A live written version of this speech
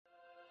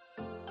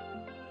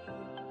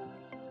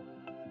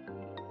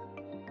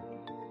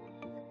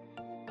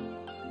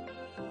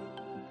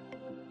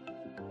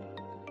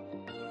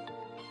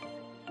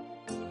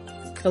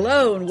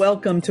Hello and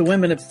welcome to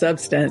Women of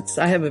Substance.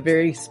 I have a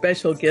very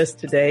special guest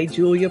today,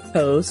 Julia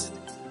Post,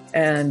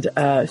 and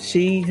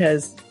she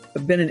has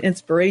been an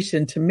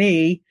inspiration to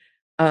me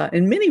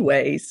in many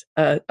ways,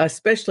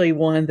 especially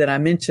one that I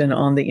mentioned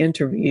on the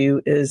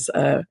interview is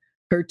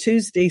her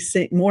Tuesday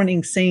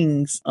morning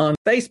sings on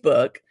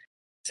Facebook.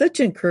 Such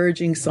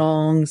encouraging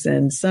songs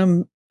and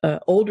some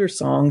older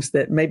songs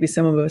that maybe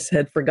some of us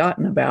had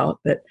forgotten about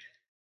that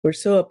were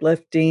so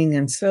uplifting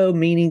and so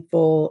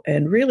meaningful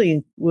and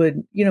really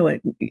would,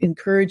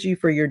 encourage you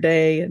for your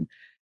day.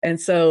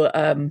 And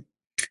so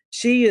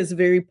she is a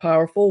very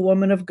powerful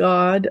woman of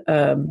God.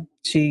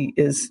 She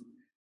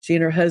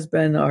and her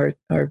husband are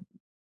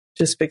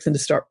just fixing to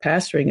start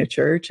pastoring a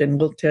church, and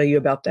we'll tell you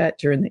about that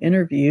during the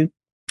interview.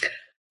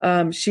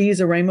 She's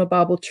a Rhema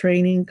Bible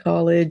Training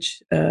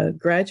College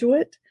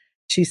graduate.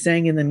 She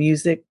sang in the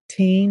music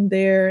team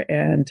there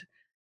and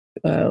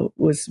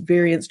was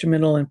very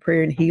instrumental in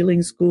prayer and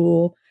healing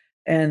school.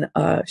 And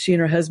she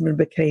and her husband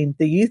became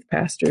the youth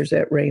pastors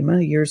at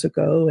Rhema years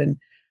ago, and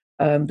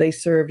they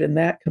served in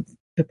that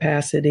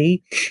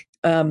capacity.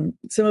 Some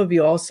of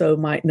you also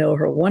might know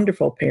her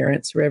wonderful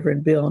parents,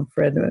 Reverend Bill and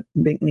Fred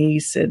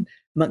McNeese in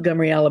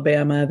Montgomery,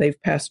 Alabama. They've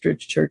pastored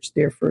church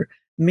there for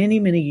many,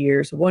 many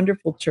years. A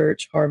wonderful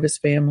church,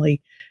 Harvest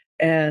Family.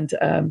 And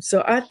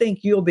so I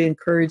think you'll be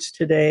encouraged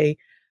today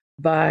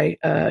by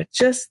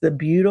just the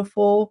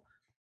beautiful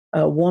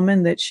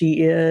woman that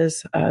she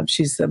is.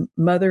 She's the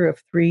mother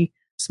of 3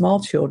 small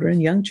children,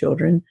 young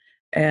children,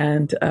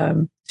 and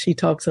she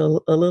talks a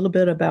little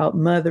bit about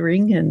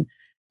mothering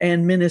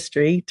and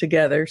ministry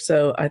together.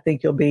 So I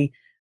think you'll be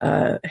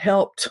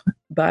helped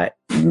by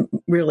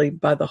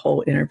the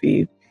whole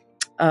interview.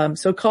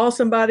 So call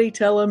somebody,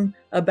 tell them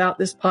about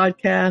this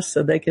podcast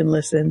so they can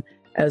listen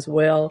as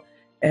well.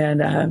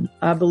 And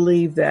I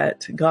believe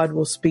that God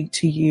will speak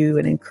to you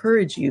and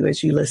encourage you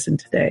as you listen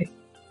today.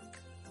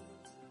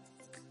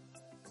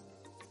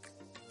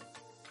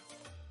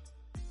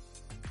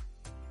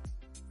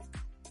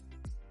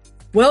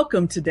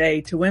 Welcome today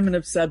to Women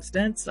of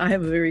Substance. I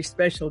have a very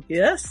special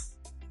guest.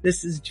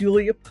 This is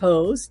Julia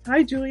Post.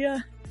 Hi,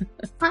 Julia.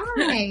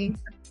 Hi.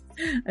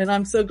 And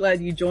I'm so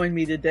glad you joined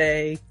me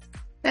today.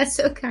 That's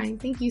so kind.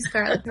 Thank you,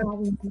 Scarlett, for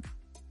having me.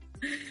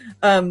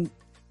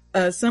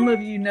 Some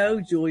of you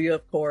know Julia,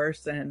 of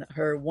course, and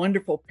her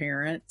wonderful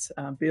parents,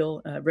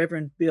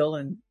 Reverend Bill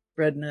and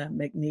Fredna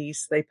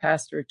McNeese. They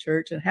pastor a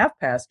church and have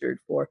pastored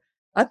for,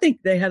 I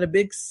think they had a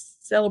big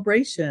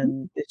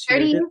celebration this year.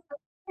 30 years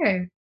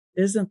later.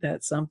 Isn't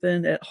that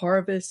something? At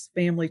Harvest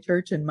Family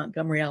Church in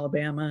Montgomery,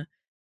 Alabama.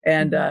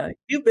 And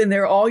you've been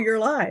there all your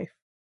life.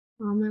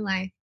 All my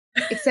life.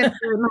 Except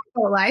for my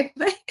whole life.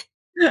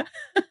 Yeah,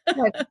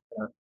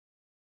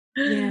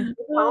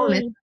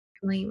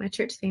 my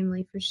church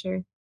family for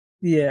sure.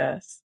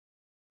 Yes.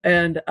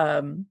 And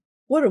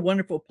what a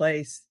wonderful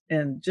place.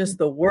 And just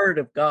the Word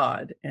of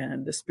God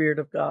and the Spirit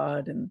of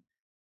God. And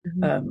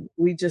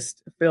we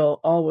just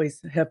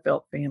always have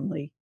felt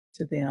family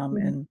to them.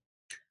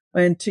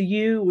 And to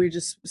you, we're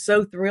just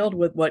so thrilled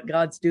with what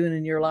God's doing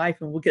in your life.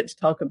 And we'll get to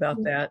talk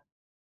about that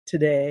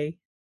today.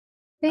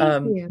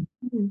 Thank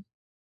you.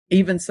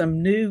 Even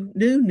some new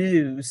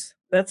news.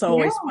 That's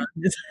always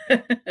fun.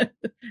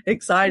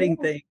 Exciting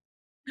thing.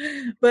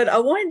 But I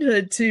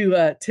wanted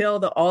to tell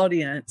the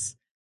audience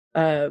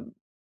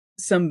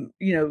some,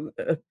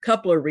 a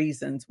couple of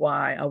reasons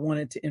why I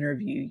wanted to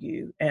interview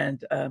you.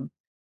 And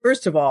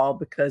first of all,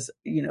 because,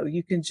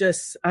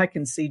 I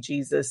can see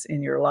Jesus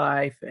in your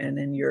life and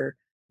in your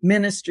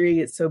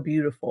ministry. It's so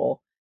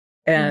beautiful.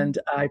 And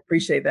I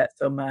appreciate that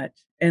so much.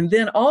 And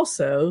then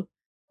also,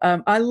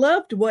 I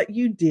loved what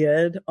you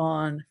did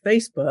on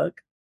Facebook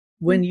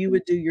when you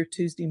would do your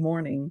Tuesday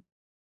morning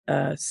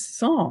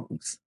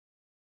songs.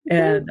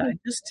 And I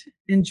just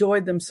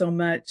enjoyed them so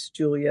much,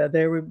 Julia.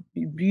 They were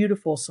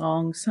beautiful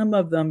songs. Some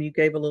of them you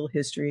gave a little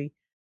history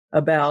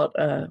about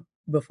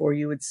before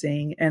you would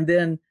sing. And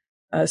then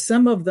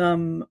some of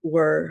them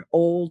were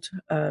old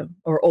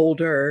or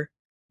older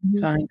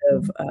kind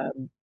of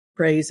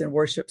praise and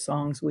worship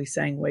songs we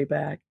sang way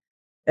back.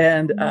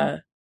 And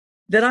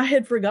that I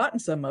had forgotten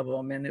some of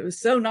them. And it was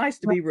so nice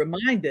to be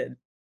reminded.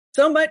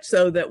 So much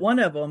so that one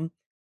of them,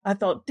 I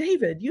thought,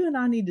 David, you and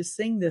I need to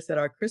sing this at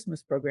our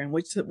Christmas program,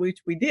 which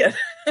we did.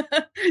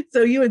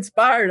 So you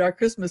inspired our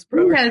Christmas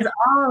program. He knows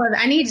all of it.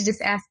 I need to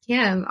just ask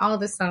him all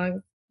the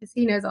songs because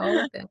he knows all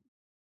of them.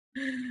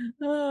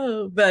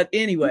 Oh, but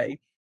anyway.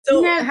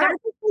 So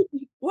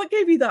what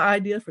gave you the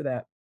idea for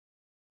that?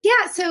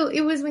 Yeah, so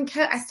it was when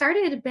I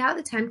started about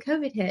the time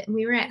COVID hit, and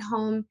we were at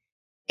home,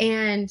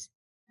 and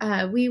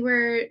we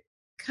were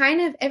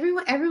kind of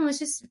everyone was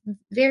just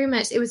very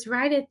much. It was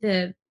right at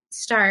the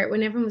start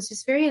when everyone was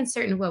just very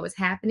uncertain of what was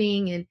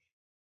happening,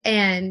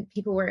 and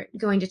people were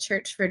going to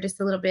church for just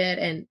a little bit,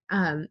 and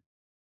the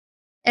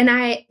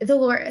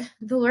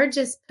Lord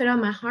just put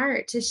on my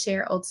heart to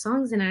share old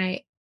songs,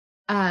 and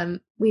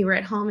we were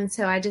at home, and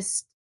so I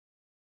just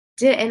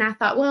did, and I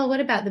thought, well, what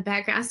about the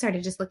background? I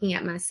started just looking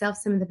at myself,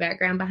 some of the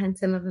background behind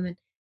some of them,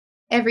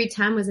 every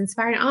time was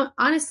inspired.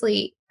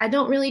 Honestly, I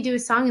don't really do a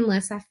song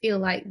unless I feel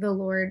like the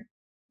Lord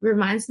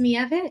reminds me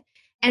of it.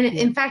 And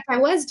Yeah. in fact, I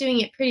was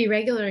doing it pretty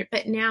regular,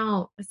 but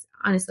now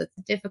honestly,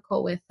 it's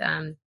difficult with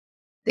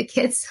the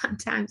kids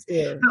sometimes.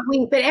 Sure.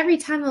 But every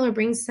time the Lord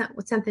brings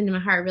something to my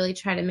heart, I really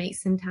try to make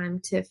some time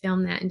to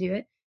film that and do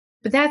it.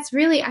 But that's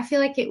really, I feel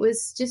like it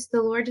was just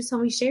the Lord just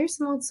told me, share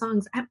some old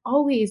songs. I've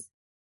always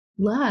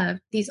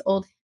loved these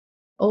old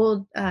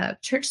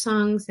church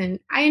songs, and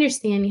I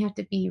understand you have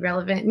to be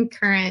relevant and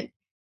current,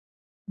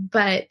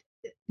 but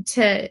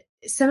to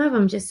some of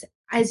them, just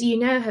as you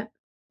know,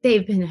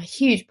 they've been a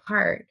huge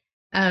part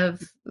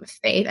of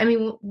faith. I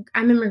mean,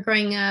 I remember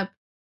growing up,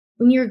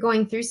 when you were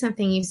going through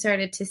something, you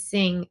started to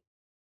sing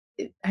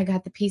I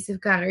got the peace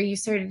of God, or you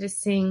started to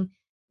sing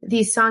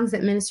these songs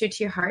that ministered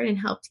to your heart and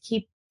helped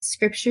keep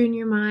scripture in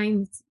your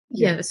mind,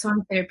 Yeah. the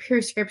songs that are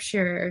pure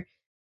scripture,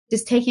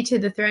 just take you to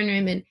the throne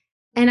room.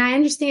 And I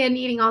understand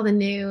needing all the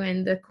new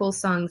and the cool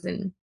songs,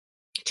 and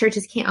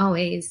churches can't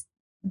always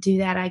do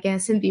that, I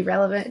guess, and be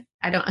relevant.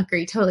 I don't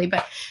agree totally,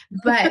 but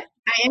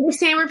I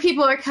understand where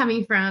people are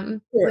coming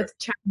from Sure. with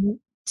trying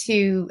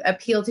to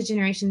appeal to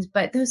generations,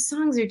 but those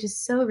songs are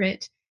just so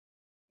rich.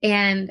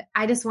 And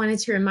I just wanted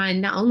to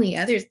remind not only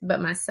others,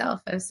 but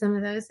myself of some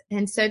of those.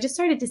 And so I just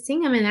started to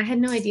sing them, and I had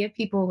no idea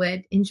people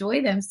would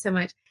enjoy them so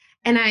much.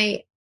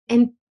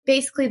 And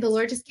basically the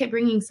Lord just kept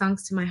bringing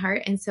songs to my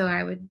heart. And so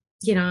I would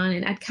get on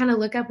and I'd kind of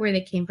look up where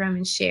they came from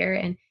and share.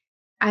 And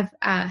I've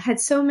had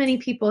so many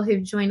people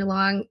who've joined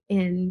along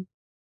in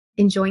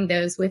enjoying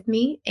those with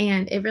me.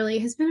 And it really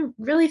has been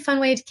a really fun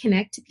way to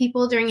connect to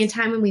people during a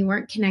time when we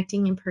weren't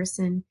connecting in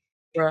person,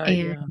 Right.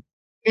 and Yeah.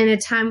 in a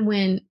time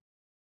when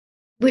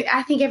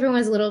I think everyone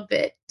was a little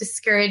bit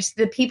discouraged.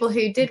 The people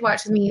who did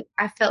watch with me,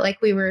 I felt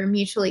like we were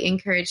mutually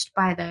encouraged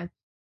by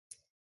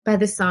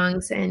the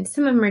songs, and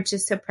some of them are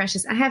just so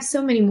precious. I have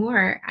so many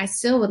more I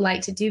still would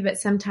like to do, but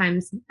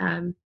sometimes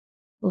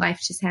life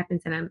just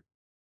happens, and I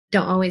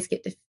don't always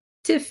get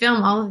to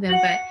film all of them.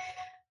 But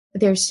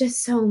there's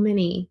just so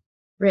many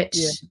Yeah. rich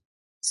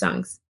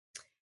songs,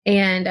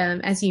 and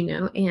as you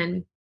know,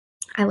 and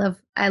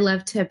I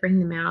love to bring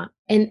them out.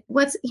 And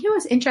what's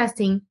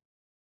interesting,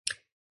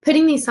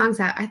 putting these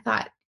songs out, I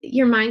thought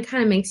your mind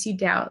kind of makes you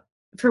doubt,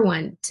 for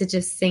one, to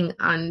just sing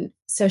on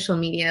social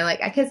media. Like,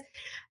 because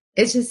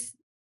it's just,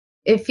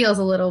 it feels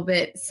a little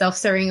bit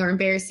self-serving or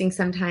embarrassing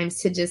sometimes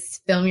to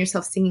just film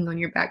yourself singing on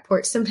your back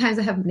porch. Sometimes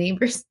I have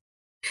neighbors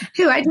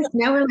who I just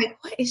know are like,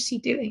 what is she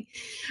doing?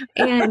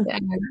 And,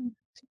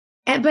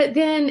 and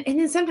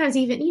then sometimes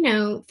even,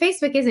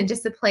 Facebook isn't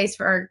just a place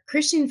for our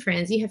Christian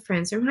friends. You have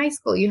friends from high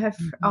school, you have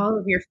Mhm. all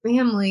of your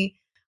family,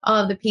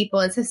 all of the people.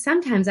 And so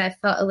sometimes I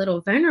felt a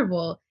little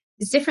vulnerable.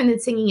 It's different than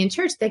singing in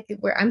church,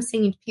 where I'm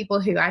singing to people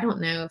who I don't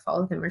know if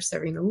all of them are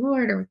serving the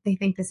Lord, or if they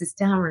think this is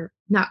dumb or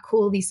not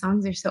cool. These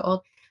songs are so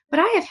old. But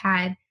I have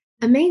had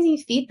amazing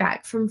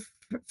feedback from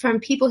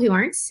people who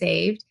aren't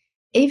saved,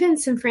 even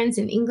some friends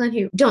in England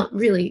who don't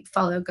really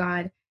follow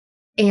God,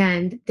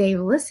 and they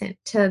listen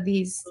to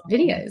these Um,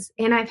 videos.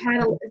 And I've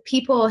had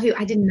people who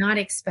I did not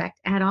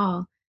expect at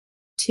all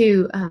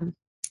to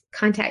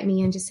contact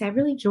me and just say, I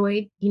really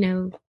enjoyed,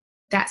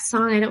 that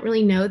song. I don't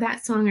really know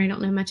that song, or I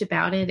don't know much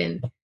about it.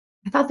 And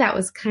I thought that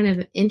was kind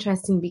of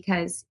interesting,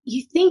 because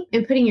you think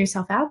in putting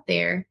yourself out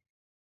there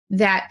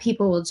that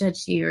people will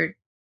judge you, or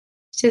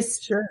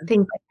just Sure.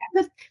 things like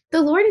that. But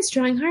the Lord is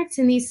drawing hearts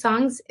in these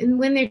songs. And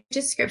when they're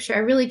just scripture, I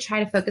really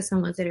try to focus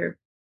on ones that are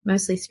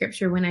mostly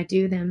scripture when I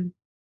do them,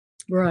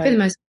 for the Right.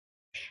 most.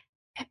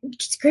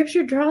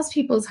 Scripture draws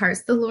people's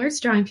hearts. The Lord's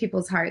drawing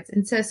people's hearts.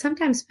 And so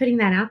sometimes putting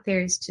that out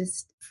there is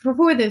just,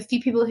 for the few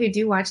people who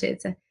do watch it,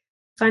 it's a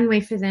fun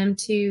way for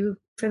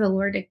for the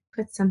Lord to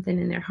put something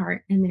in their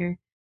heart and their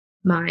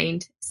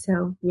mind.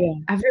 So Yeah.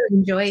 I've really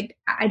enjoyed,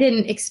 I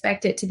didn't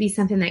expect it to be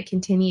something that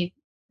continued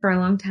for a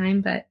long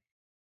time, but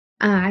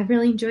I've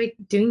really enjoyed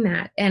doing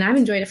that. And I've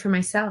enjoyed it for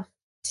myself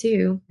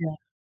too. Yeah.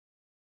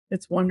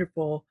 It's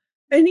wonderful.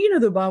 And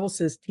the Bible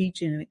says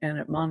teaching and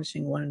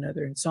admonishing one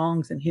another in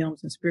songs and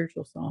hymns and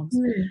spiritual songs.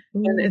 Mm,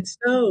 And mm. it's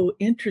so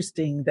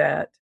interesting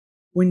that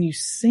when you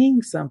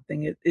sing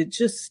something, it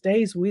just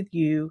stays with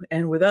you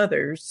and with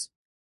others,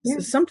 Yeah.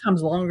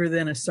 sometimes longer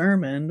than a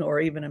sermon or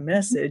even a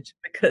message,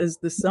 because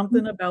there's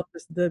something about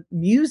the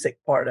music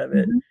part of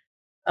it. Mm-hmm.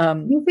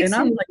 And Music's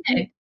I'm in like you,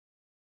 it.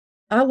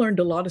 I learned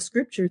a lot of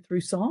scripture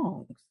through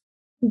songs,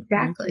 through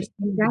Exactly.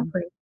 singing.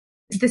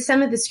 Exactly.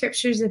 Some of the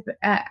scriptures of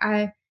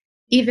I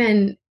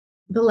even,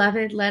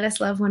 beloved, let us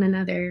love one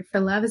another, for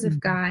love is of Mhm.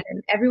 God,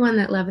 and everyone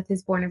that loveth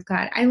is born of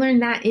God. I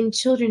learned that in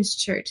children's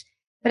church,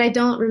 but I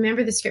don't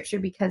remember the scripture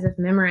because of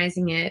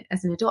memorizing it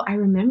as an adult. I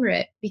remember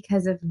it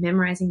because of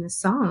memorizing the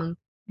song.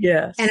 And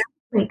Yes. I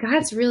think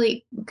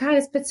God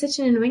has put such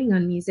an anointing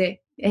on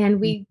music, and Mhm.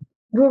 we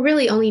will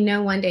really only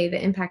know one day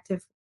the impact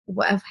of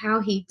how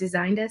He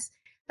designed us.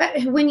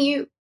 But when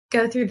you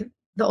go through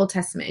the Old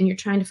Testament and you're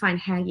trying to find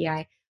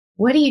Haggai,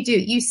 what do?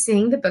 You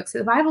sing the books of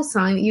the Bible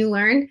song that you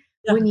learned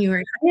Yeah. when you were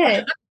a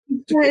kid,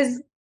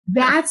 because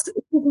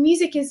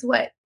music is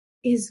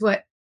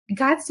what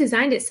God's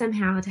designed it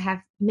somehow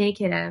to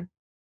make it a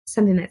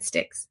something that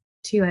sticks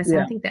to us. I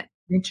Yeah, think that's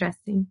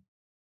interesting.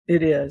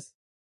 it is.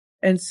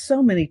 And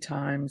so many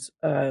times,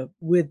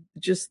 with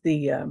just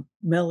the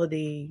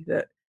melody,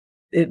 that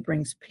it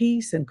brings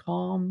peace and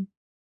calm,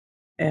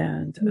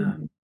 and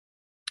Mm.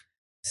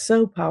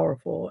 so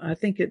powerful. I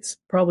think it's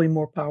probably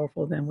more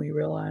powerful than we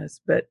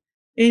realize. But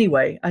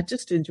anyway, I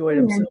just enjoyed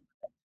them so, Amen.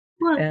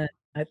 Well, thank and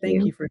I thank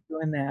you you. for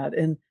doing that.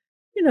 And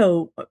you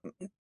know,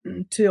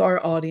 to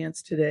our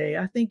audience today,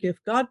 I think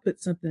if God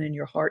puts something in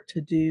your heart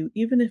to do,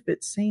 even if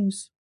it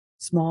seems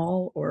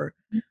small or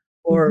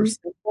Hmm.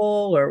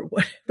 simple or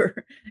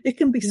whatever, it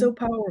can be Yeah. so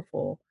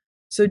powerful.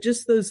 So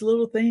just those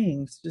little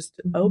things,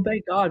 just Hmm.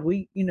 obey God.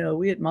 We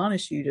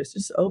admonish you to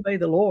just obey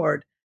the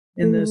Lord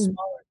in those Amen.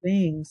 smaller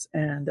things,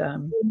 and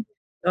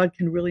God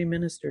can really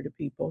minister to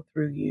people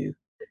through you.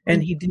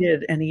 And He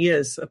did, and He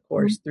is, of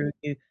course, through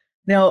you.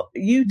 Now,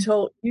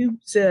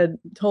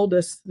 told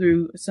us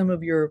through some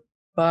of your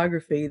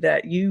biography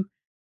that you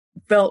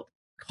felt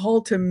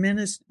called to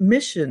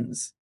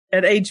missions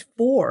at age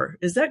 4.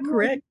 Is that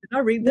correct? Did I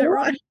read Yeah. that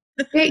right?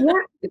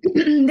 Yeah.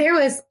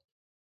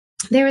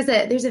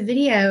 There's a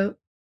video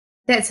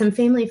that some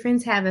family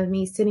friends have of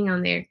me sitting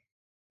on their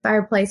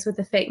fireplace with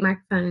a fake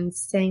microphone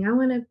saying, I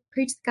want to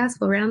preach the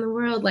gospel around the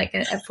world like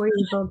at 4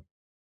 years old.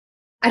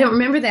 I don't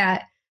remember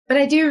that, but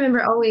I do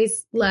remember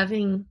always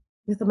loving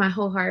with my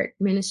whole heart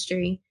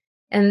ministry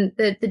and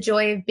the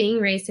joy of being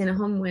raised in a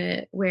home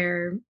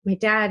where my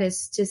dad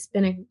has just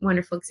been a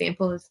wonderful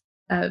example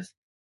of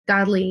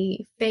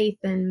godly faith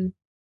and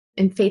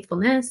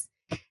faithfulness.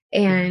 Yeah.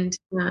 And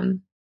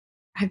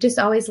I've just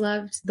always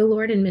loved the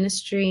Lord and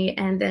ministry.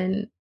 And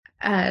then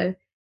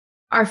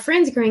our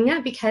friends growing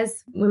up,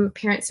 because when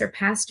parents are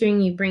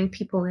pastoring, you bring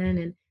people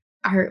in,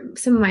 and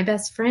some of my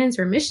best friends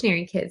were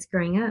missionary kids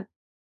growing up.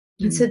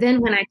 And so Mm. then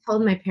when I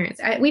told my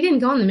parents, we didn't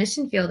go on the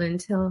mission field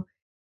until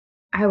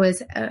I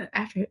was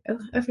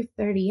over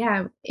 30,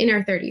 yeah, in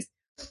our 30s,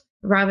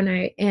 Rob and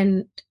I,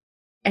 and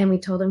we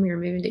told them we were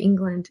moving to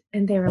England,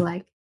 and they were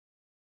like,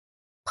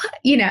 what?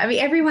 I mean,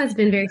 everyone's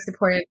been very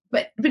supportive,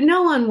 but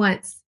no one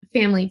wants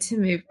family to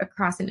move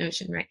across an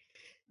ocean, right?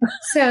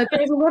 So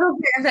there's a little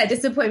bit of that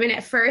disappointment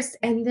at first,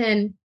 and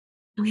then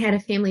we had a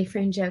family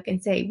friend joke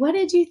and say, what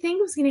did you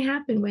think was going to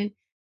happen when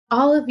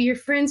all of your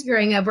friends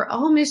growing up were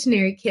all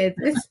missionary kids?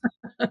 This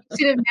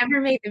should have never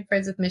made them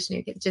friends with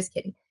missionary kids. Just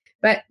kidding.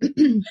 But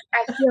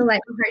I feel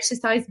like my heart's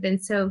just always been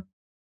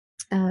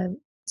uh,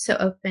 so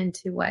open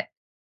to what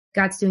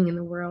God's doing in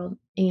the world.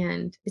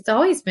 And it's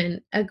always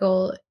been a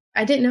goal.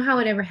 I didn't know how it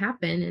would ever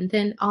happen. And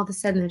then all of a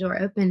sudden the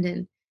door opened,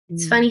 and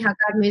it's funny Mm. how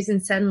God moves in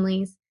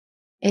suddenlies.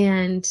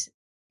 And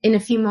in a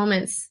few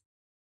moments,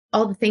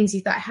 all the things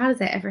you thought, how does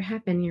that ever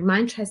happen? Your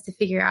mind tries to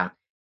figure out.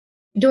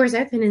 Doors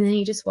open, and then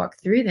you just walk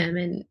through them,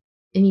 and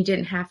you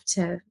didn't have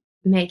to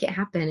make it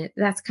happen.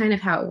 That's kind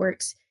of how it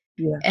works.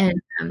 Yeah,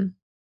 And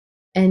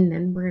and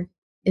then we're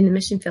in the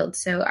mission field.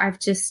 So I've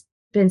just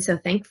been so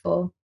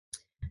thankful.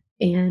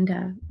 And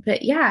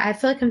but yeah, I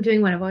feel like I'm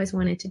doing what I've always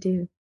wanted to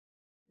do.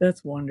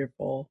 that's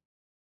wonderful.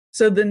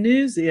 So the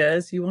news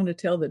is, you want to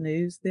tell the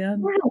news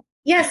then? Yeah.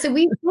 Yeah, so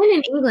we've been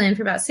in England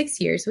for about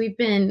 6 years. We've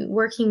been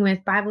working with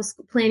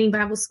planning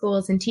Bible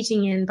schools and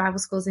teaching in Bible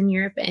schools in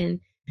Europe and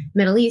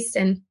Middle East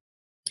and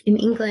in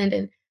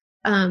England,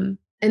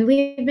 and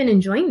we've been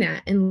enjoying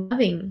that and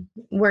loving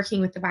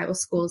working with the Bible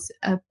schools.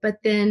 But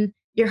then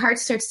your heart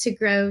starts to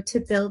grow to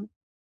build.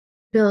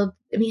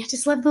 I mean, I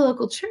just love the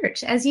local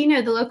church. As you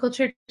know, the local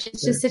church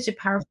is just Sure. such a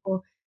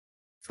powerful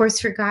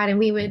force for God. And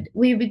we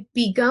would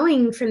be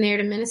going from there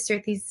to minister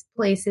at these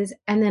places.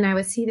 And then I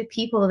would see the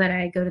people that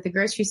I go to the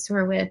grocery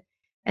store with,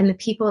 and the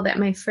people that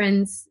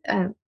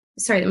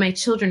that my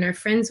children are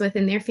friends with,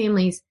 and their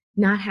families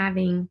not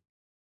having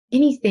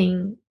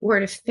anything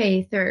word of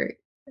faith or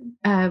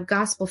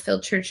gospel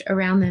filled church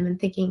around them, and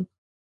thinking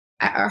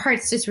our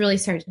hearts just really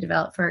started to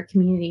develop for our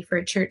community, for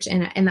a church,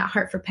 and that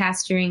heart for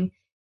pastoring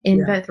in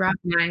Yeah. both Rob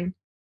and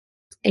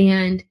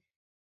I.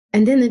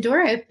 And then the door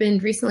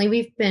opened recently.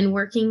 We've been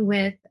working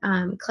with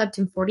Club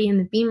 1040 and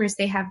the Beamers.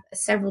 They have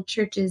several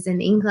churches in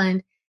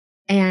England,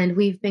 and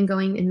we've been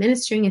going and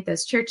ministering at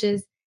those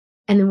churches.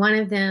 And then one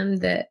of them,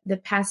 the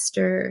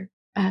pastor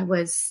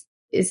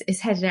is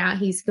headed out.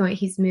 He's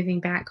moving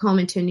back home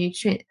into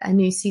a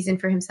new season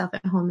for himself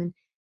at home,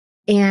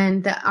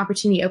 and the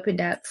opportunity opened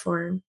up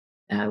for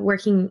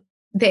working.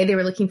 They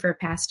were looking for a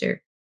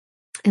pastor,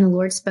 and the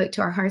Lord spoke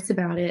to our hearts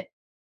about it.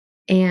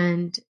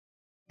 And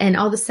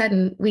all of a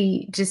sudden,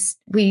 we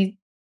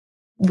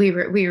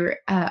were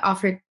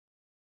offered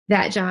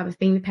that job of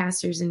being the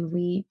pastors, and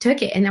we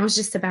took it. And that was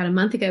just about a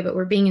month ago. But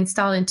we're being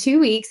installed in 2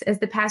 weeks as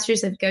the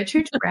pastors of Go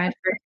Church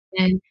Bradford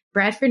and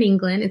Bradford,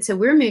 England. And so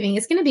we're moving.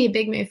 It's going to be a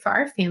big move for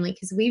our family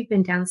because we've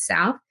been down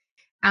south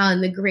out in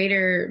the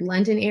greater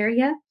London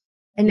area.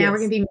 And now we're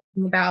going Yes. to be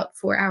moving about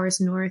 4 hours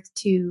north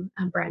to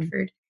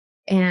Bradford.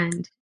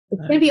 And it's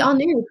going to be Okay. all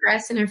new for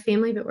us and our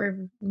family, but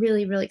we're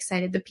really, really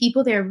excited. The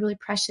people there are really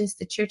precious.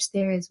 The church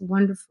there is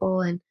wonderful.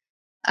 And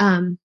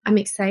I'm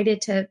excited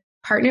to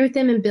partner with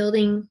them in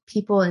building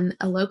people in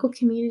a local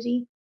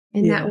community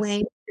in that Yes. way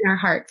in our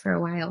heart for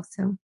a while.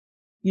 So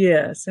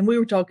Yes. And we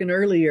were talking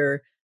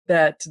earlier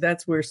that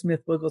that's where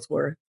Smith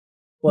Wigglesworth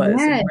was in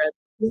Yes. Red.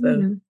 Yeah. So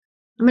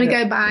I'm going to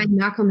yeah. go by and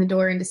knock on the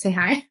door and to say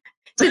hi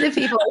to the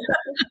people.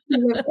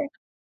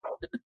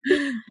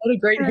 What a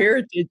great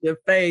heritage of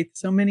faith.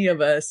 So many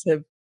of us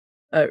have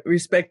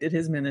respected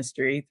his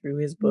ministry through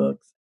his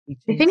books, If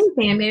teachings.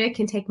 anything, maybe I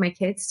can take my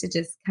kids to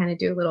just kind of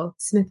do a little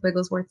Smith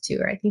Wigglesworth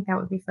tour. I think that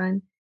would be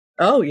fun.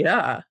 Oh,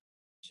 yeah,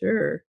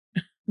 sure.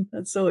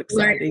 That's so Learn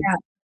exciting. about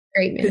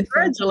great men of faith.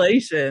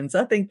 Congratulations.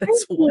 I think Thank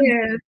that's wonderful.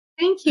 you.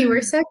 Thank you.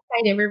 We're so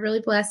excited. We're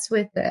really blessed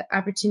with the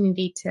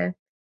opportunity to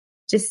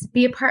just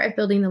be a part of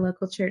building the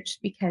local church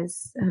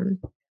because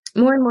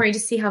more and more you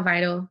just see how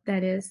vital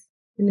that is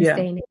in this Yeah,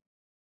 day and age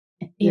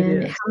it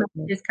and is. how much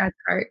it is God's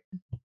heart.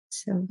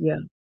 So Yeah,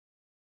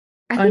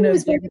 I I think it know,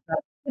 was David.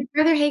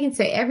 Brother Hagen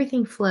said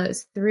everything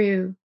flows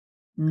through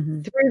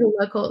Mhm.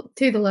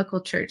 through the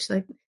local church.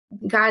 Like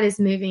God is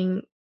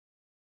moving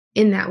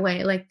in that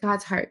way, like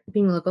God's heart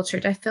being a local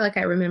church. I feel like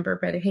I remember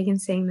Brother Hagen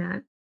saying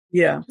that.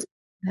 Yeah,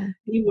 Yeah.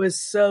 he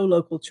was so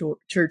local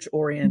church Mhm.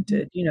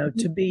 oriented,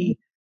 to be,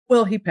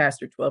 well, he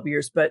pastored 12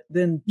 years, but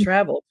then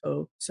traveled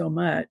so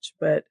much,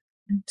 but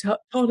taught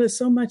us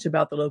so much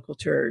about the local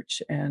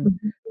church.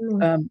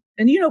 Mhm.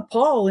 And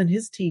Paul in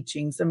his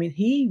teachings, I mean,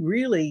 he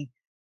really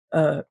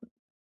uh,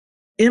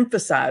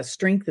 emphasized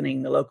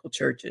strengthening the local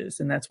churches,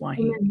 and that's why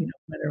he, Amen.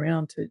 went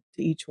around to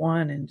each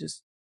one and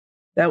just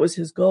that was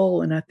his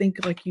goal. And I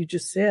think, like you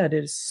just said,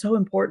 it is so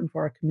important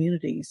for our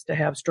communities to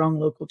have strong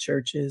local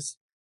churches,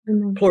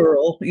 Amen.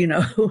 plural.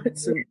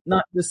 It's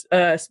not just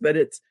us, but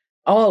it's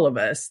all of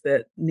us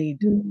that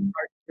need Amen.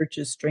 our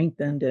churches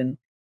strengthened. And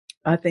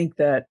I think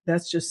that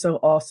that's just so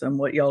awesome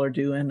what y'all are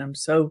doing. I'm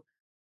so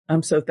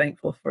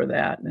thankful for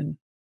that. And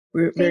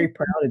we're very Thank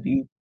proud of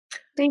you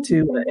thank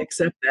you to so much.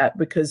 accept that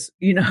because,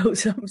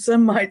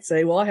 some might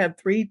say, well, I have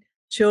 3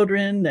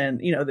 children and,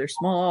 they're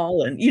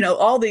small and,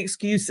 all the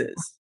excuses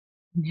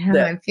No,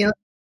 that,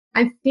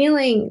 I'm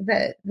feeling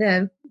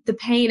the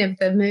pain of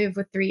the move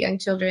with 3 young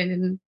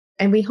children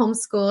and we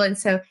homeschool. And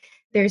so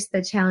there's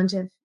the challenge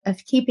of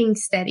keeping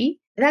steady.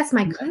 That's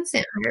my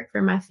constant heart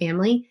for my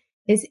family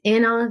is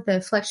in all of the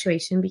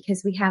fluctuation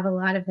because we have a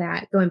lot of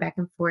that going back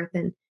and forth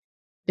and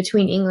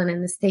between England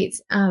and the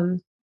States.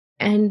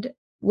 And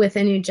with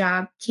a new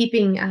job,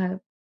 keeping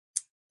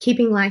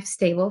life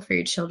stable for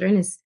your children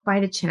is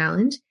quite a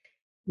challenge.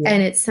 yeah,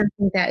 And it's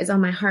something that is on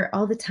my heart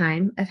all the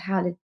time of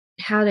how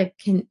to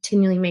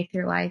continually make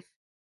their life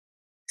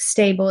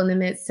stable in the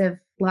midst of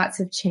lots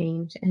of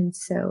change. And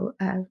so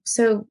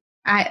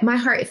my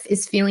heart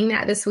is feeling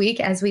that this week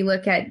as we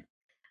look at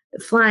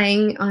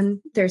flying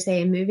on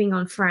Thursday and moving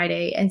on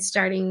Friday and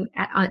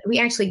we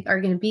actually are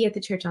going to be at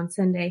the church on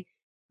Sunday.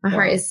 My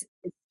heart wow. is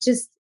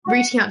just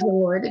reaching out to the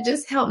Lord to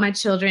just help my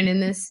children in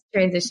this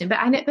transition. But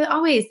but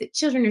always the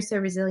children are so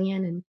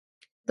resilient and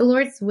the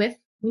Lord's when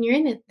you're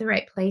in the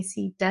right place,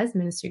 he does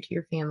minister to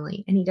your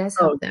family and he does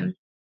Oh, help them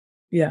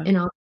yeah. in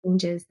all the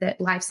changes that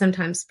life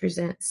sometimes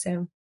presents.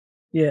 So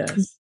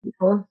Yes.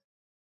 people,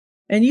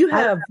 And you I,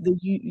 have the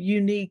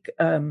unique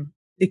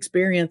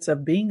experience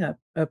of being a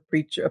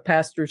preacher, a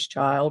pastor's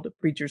child, a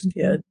preacher's mhm,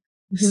 kid.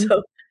 mhm.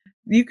 So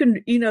you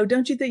can,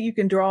 don't you think you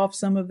can draw off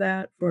some of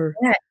that for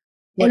Yeah.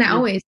 And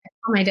what you're, I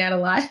call my dad a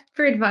lot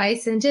for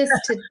advice and just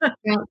to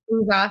bounce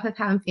things off of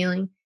how I'm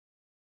feeling.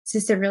 It's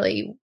just a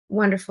really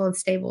wonderful and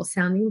stable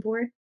sounding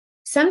board.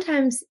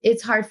 Sometimes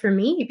it's hard for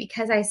me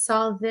because I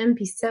saw them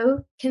be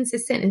so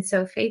consistent and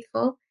so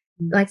faithful.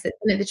 Like I said,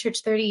 been at the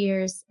church 30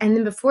 years. And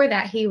then before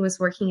that, he was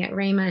working at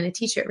Rhema and a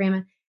teacher at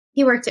Rhema.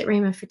 He worked at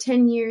Rhema for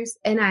 10 years.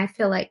 And I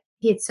feel like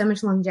he had so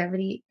much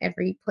longevity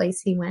every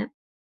place he went.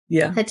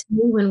 yeah. That to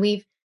me, when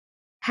we've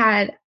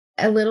had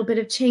a little bit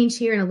of change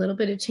here and a little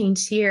bit of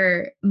change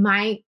here,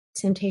 my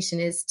temptation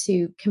is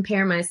to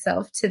compare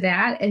myself to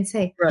that and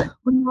say, Right.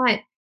 I'm not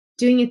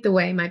doing it the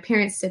way my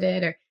parents did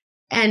it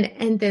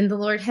and then the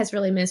Lord has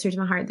really ministered to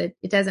my heart that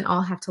it doesn't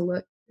all have to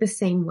look the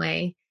same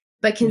way,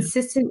 but Yeah.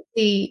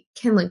 consistency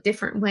can look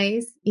different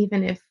ways,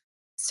 even if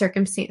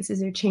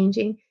circumstances are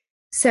changing.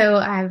 So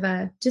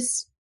I've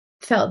just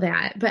felt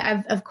that,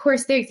 but of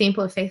course, the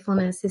example of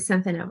faithfulness is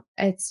something,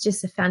 it's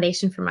just a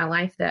foundation for my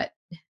life that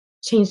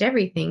changed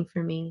everything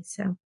for me.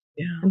 So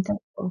Yeah. I'm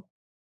thankful.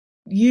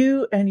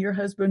 You and your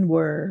husband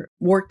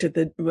worked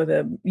with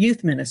a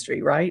youth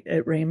ministry, right?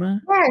 At Rhema?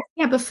 Yes.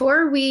 Yeah.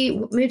 Before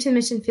we moved to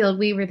Mission Field,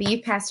 we were the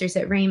youth pastors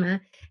at Rhema,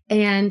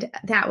 and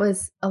that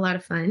was a lot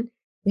of fun.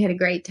 We had a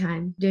great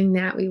time doing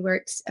that. We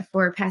worked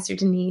for Pastor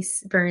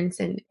Denise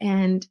Burns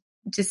and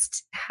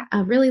just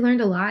really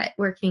learned a lot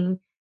working.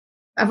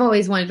 I've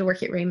always wanted to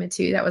work at Rhema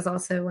too. That was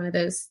also one of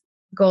those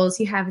goals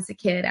you have as a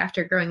kid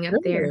after growing up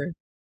there. Sure.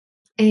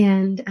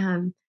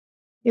 And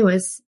it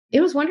was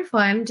wonderful.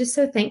 I'm just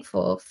so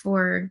thankful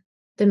for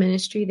the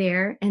ministry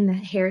there and the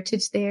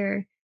heritage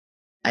there.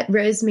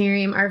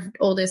 Rosemary, our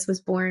oldest,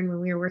 was born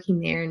when we were working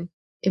there, and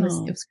it was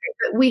Oh, great.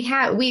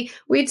 But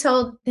we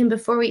told him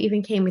before we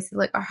even came, we said,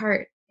 look, our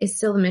heart is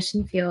still the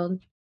mission field.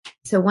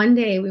 So one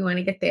day we want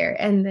to get there.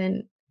 And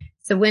then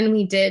So when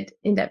we did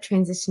end up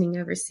transitioning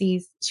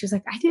overseas, she was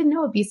like, I didn't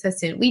know it'd be so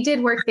soon. We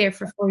did work there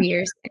for 4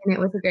 years and it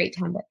was a great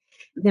time, but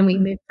then we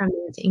moved from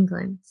there to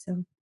England.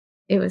 So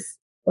it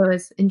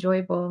was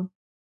enjoyable.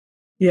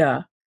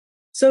 Yeah.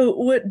 So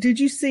what did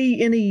you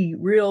see any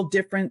real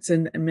difference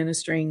in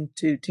administering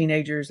to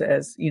teenagers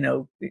as,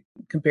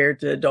 compared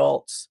to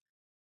adults?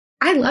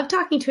 I love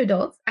talking to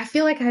adults. I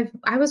feel like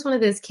I was one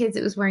of those kids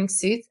that was wearing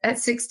suits at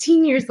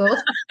 16 years old.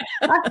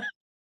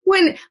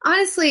 When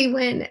honestly,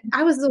 when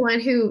I was the one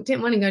who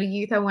didn't want to go to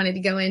youth, I wanted to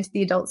go into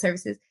the adult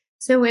services.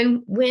 So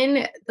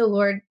when the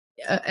Lord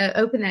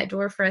opened that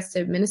door for us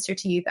to minister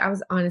to youth, I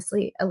was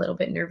honestly a little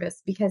bit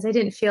nervous because I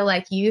didn't feel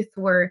like youth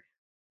were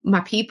my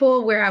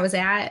people where I was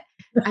at.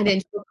 I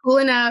didn't feel cool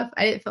enough.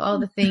 I didn't feel all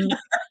the things.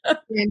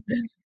 And,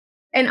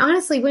 and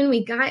honestly, when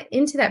we got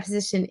into that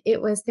position,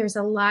 there's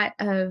a lot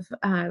of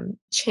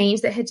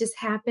change that had just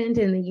happened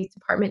in the youth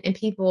department, and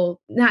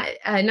people not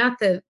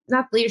the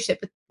leadership,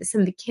 but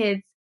some of the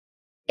kids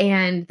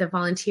and the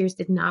volunteers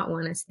did not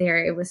want us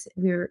there.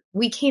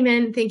 We came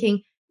in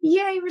thinking,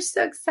 yay, we're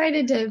so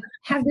excited to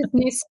have this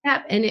new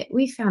step. And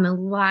we found a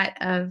lot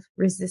of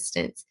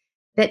resistance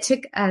that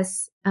took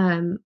us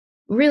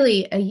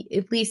really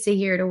at least a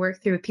year to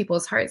work through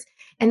people's hearts.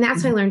 And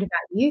that's what I learned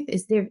about youth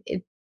is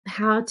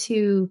how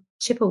to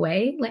chip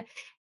away.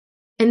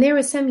 And there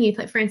was some youth,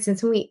 like for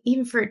instance,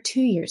 even for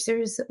 2 years, there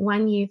was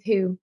one youth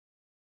who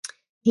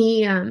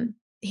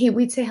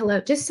we'd say hello,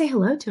 just say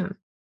hello to him.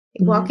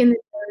 Walk in the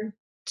door,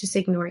 just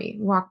ignore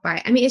you, walk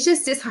by. I mean, it's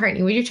just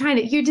disheartening when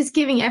you're just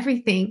giving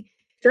everything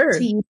Sure.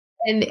 to you.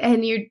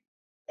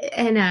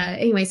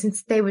 Anyway,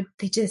 since they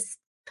just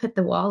put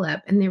the wall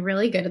up and they're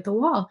really good at the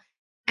wall.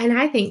 And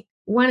I think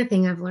one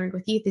thing I've learned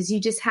with youth is you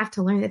just have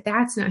to learn that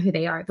that's not who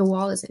they are. The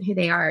wall isn't who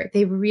they are.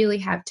 They really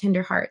have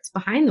tender hearts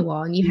behind the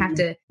wall, and you have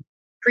to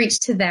preach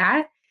to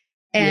that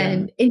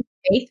and in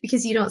faith,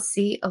 because you don't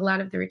see a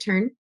lot of the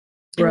return.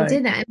 And we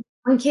did that. And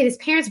one kid, his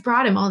parents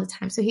brought him all the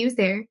time. So he was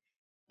there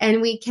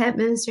and we kept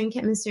ministering.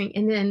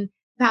 And then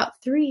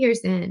about 3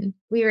 years in,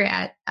 we were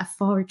at a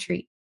fall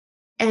retreat,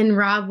 and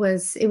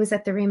it was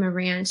at the Rama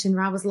Ranch, and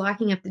Rob was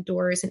locking up the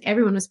doors and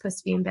everyone was supposed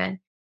to be in bed.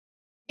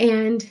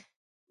 And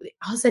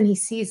all of a sudden he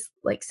sees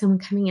like someone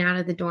coming out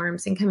of the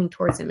dorms and coming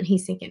towards him. And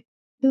he's thinking,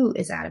 who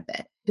is out of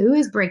bed? Who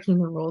is breaking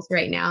the rules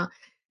right now?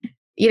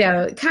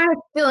 Kind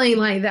of feeling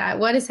like that.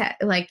 What is that?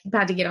 Like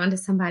about to get onto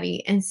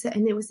somebody. And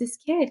it was this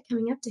kid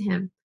coming up to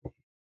him.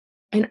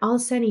 And all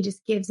of a sudden he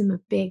just gives him a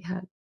big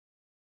hug.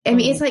 I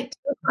mean, it's like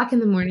 2:00 in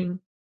the morning.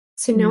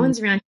 So no one's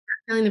around,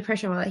 feeling the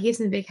pressure while he gives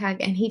him a big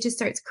hug, and he just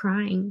starts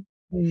crying,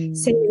 saying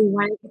he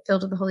wanted to get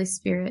filled with the Holy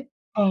Spirit.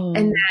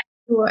 And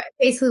that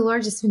basically the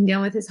Lord just been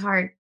dealing with his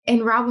heart.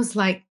 And Rob was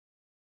like,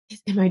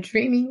 am I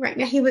dreaming right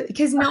now?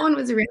 Because no one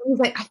was around. He was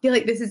like, I feel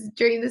like this is a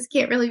dream. This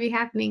can't really be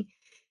happening.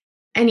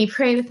 And he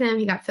prayed with him.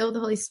 He got filled with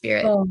the Holy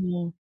Spirit.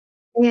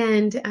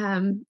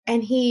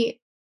 And he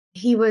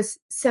was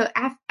so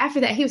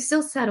after that, he was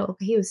still subtle,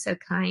 but he was so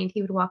kind.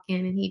 He would walk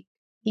in and he'd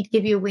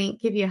give you a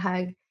wink, give you a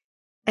hug.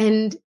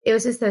 And it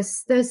was just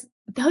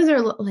those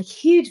are like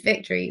huge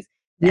victories.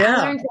 I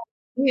learned that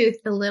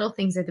youth, the little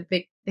things are the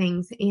big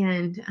things.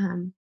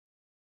 And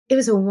it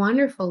was a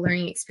wonderful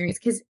learning experience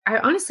because I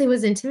honestly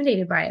was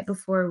intimidated by it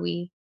before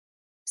we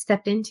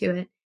stepped into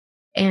it,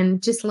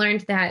 and just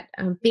learned that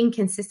being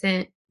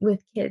consistent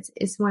with kids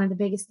is one of the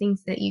biggest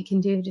things that you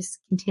can do. Just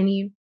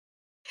continue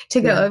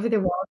to go over the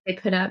walls they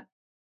put up.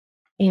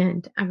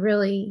 And I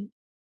really,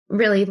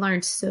 really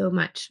learned so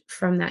much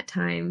from that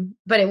time.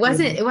 But it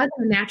wasn't a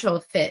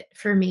natural fit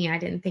for me. I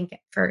didn't think at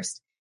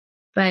first.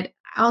 But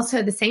also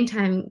at the same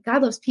time,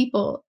 God loves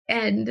people.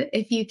 And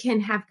if you can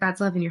have God's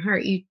love in your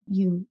heart,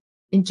 you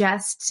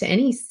ingest to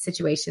any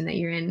situation that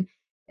you're in.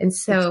 And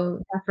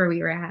so that's where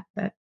we were at.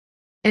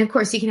 And of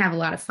course, you can have a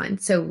lot of fun.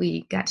 So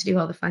we got to do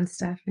all the fun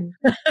stuff.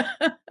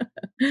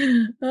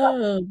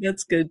 Oh,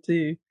 that's good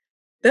too.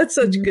 That's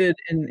such good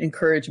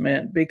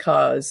encouragement,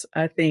 because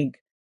I think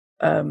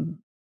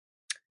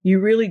you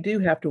really do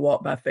have to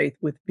walk by faith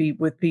with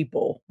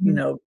people,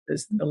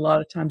 because a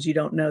lot of times you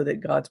don't know that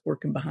God's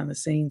working behind the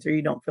scenes, or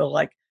you don't feel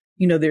like,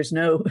 there's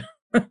no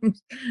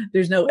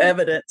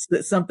evidence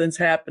that something's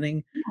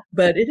happening,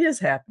 but it is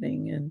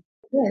happening. And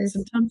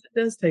sometimes it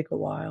does take a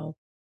while.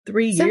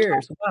 3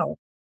 years. Wow.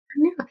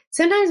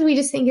 Sometimes we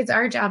just think it's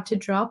our job to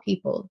draw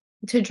people,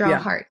 to draw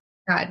heart.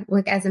 God,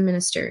 like as a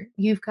minister,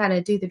 you've got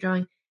to do the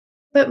drawing.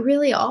 But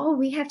really, all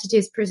we have to do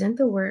is present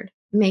the word,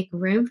 make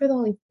room for the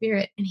Holy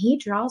Spirit, and He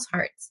draws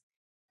hearts.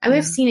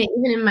 I've seen it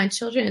even in my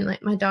children,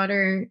 like my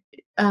daughter.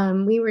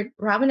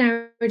 Rob and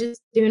I were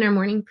just doing our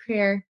morning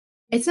prayer.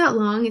 It's not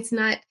long, it's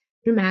not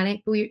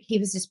dramatic. He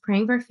was just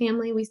praying for our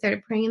family. We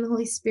started praying in the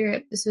Holy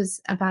Spirit. This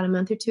was about a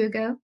month or two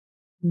ago.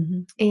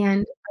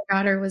 And our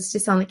daughter was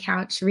just on the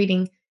couch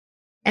reading.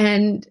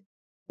 And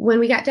when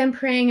we got done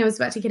praying, I was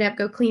about to get up,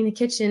 go clean the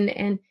kitchen.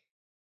 And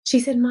she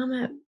said,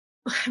 Mama,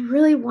 I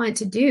really want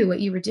to do what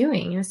you were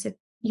doing. And I said,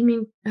 you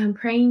mean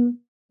praying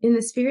in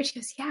the Spirit? She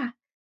goes, yeah.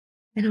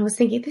 And I was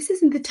thinking, this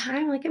isn't the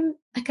time.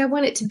 I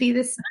want it to be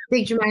this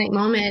big dramatic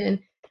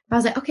moment. I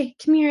was like, okay,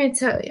 come here. And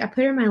so I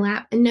put her in my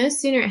lap, and no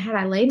sooner had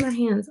I laid my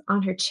hands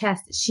on her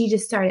chest, she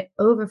just started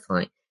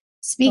overflowing,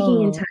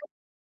 speaking in Oh, tongues.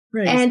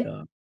 praise And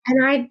God.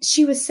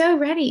 she was so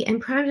ready and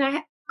primed.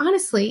 And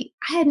honestly,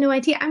 I had no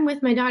idea. I'm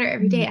with my daughter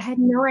every day. Mm. I had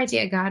no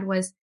idea God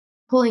was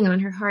pulling on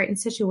her heart in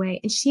such a way.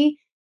 And she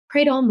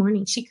prayed all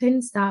morning. She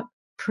couldn't stop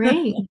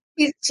praying.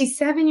 She's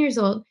 7 years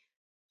old.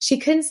 She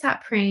couldn't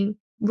stop praying.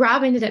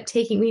 Rob ended up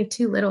we have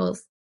two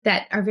littles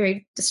that are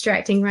very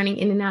distracting, running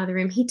in and out of the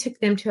room. He took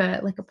them to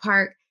a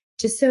park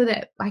just so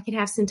that I could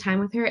have some time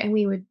with her, and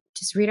we would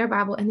just read our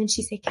Bible. And then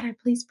she'd say, "Can I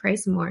please pray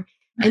some more?"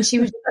 And she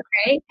would just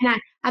pray. And I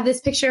have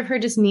this picture of her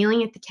just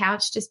kneeling at the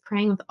couch, just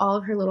praying with all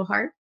of her little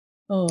heart.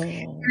 And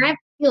Oh, I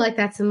feel like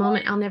that's a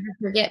moment I'll never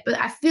forget. But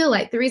I feel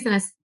like the reason I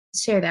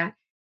share that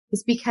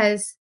is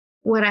because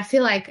what I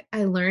feel like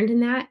I learned in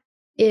that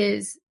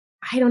is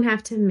I don't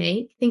have to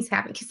make things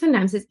happen. Because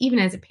sometimes it's even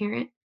as a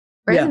parent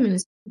or as a yeah,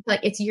 minister, like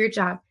it's your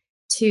job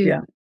yeah,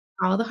 to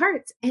draw the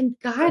hearts. And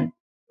right.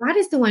 God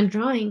is the one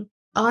drawing.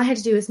 All I had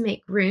to do is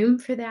make room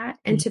for that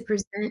and Mm. to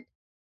present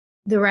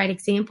the right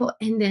example.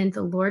 And then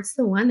the Lord's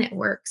the one that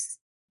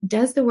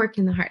does the work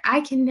in the heart.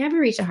 I can never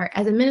reach a heart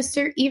as a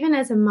minister, even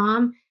as a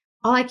mom.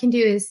 All I can do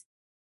is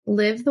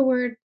live the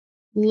word,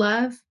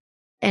 love,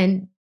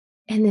 and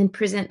then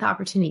present the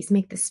opportunities,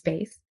 make the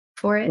space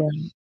for it.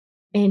 Right.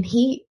 And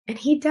he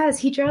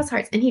draws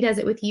hearts, and he does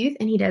it with youth,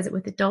 and he does it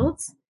with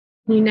adults.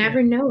 You Yeah,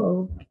 never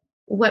know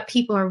what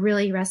people are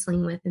really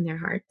wrestling with in their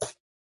hearts.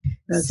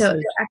 that's So so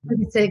I think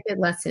true. it's a good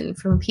lesson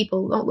from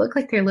people who don't look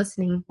like they're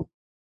listening.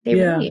 They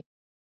Yeah, really,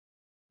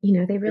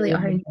 they they really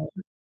are. really are.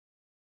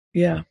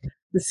 Yeah,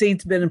 the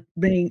seed's been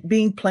being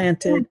Yeah,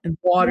 planted and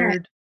yeah,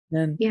 watered,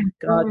 and yeah.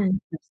 God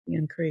Amen. gives the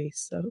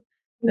increase. So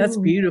that's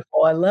Amen.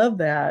 beautiful. I love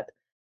that.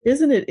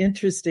 Isn't it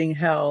interesting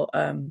how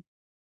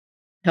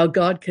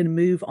God can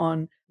move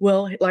on,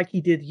 well, like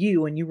he did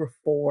you when you were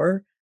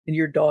 4 and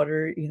your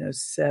daughter,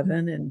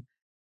 7. And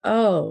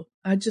oh,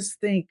 I just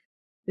think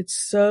it's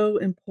so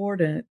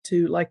important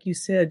to, like you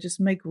said, just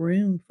make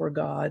room for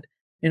God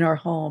in our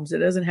homes. It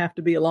doesn't have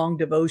to be a long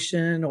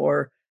devotion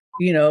or,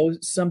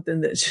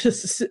 something that's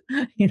just,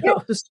 Yeah.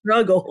 a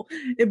struggle,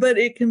 but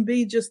it can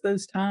be just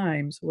those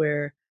times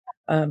where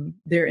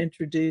they're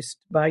introduced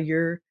by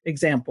your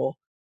example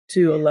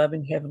to a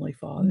loving Heavenly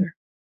Father.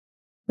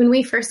 When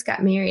we first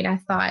got married, I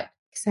thought,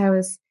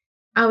 because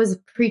I was a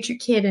preacher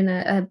kid,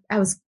 and I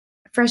was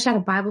fresh out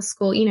of Bible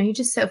school. You're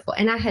just so full.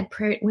 And I had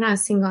prayer when I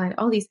was single. I had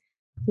all these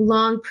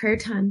long prayer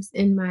times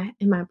in my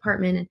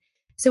apartment. And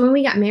so when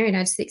we got married,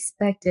 I just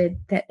expected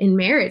that in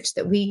marriage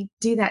that we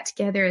do that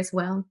together as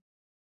well.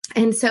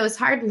 And so it's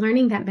hard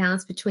learning that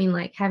balance between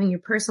like having your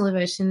personal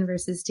devotion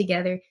versus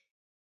together.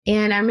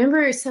 And I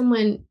remember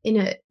someone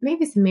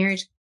maybe it's a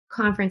marriage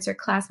conference or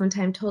class one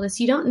time told us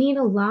you don't need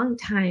a long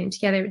time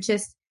together.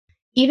 Just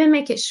even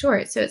make it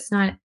short so it's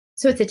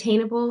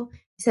attainable.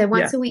 He said Yeah.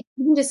 once a week,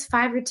 even just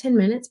 5 or 10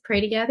 minutes,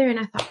 pray together. And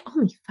I thought,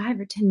 only 5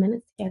 or 10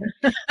 minutes together.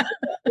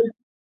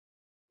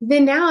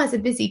 Then now as a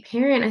busy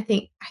parent, I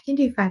think I can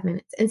do 5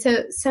 minutes. And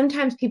so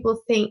sometimes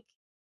people think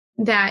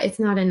that it's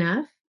not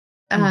enough.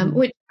 Mhm.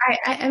 Which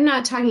I'm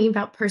not talking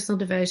about personal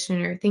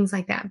devotion or things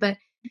like that, but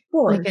Of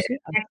like an course, yeah,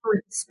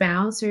 excellent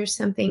spouse or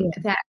something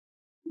yeah, that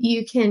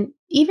you can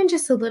even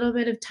just a little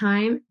bit of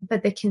time,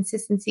 but the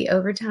consistency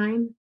over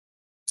time,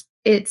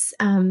 it's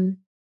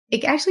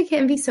it actually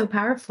can be so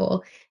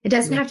powerful. It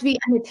doesn't yeah, have to be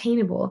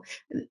unattainable.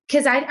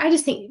 Because I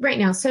just think right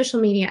now,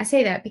 social media, I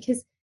say that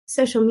because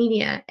social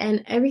media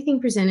and everything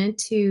presented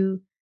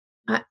to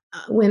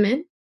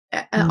women,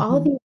 all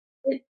mhm,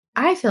 the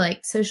I feel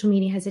like social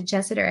media has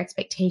adjusted our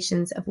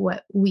expectations of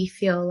what we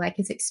feel like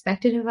is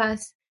expected of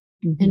us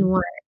and mhm,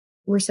 what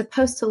we're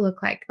supposed to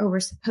look like, or we're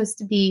supposed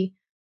to be,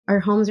 our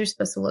homes are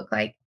supposed to look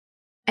like.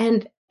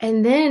 And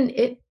then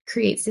it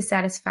creates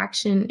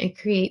dissatisfaction. It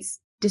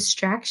creates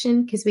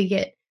distraction because we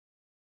get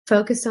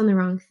focused on the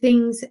wrong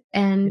things.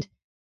 yeah, And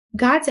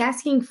God's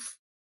asking,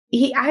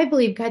 I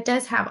believe God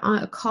does have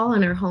a call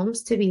on our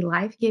homes to be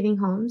life-giving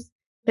homes,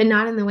 but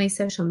not in the way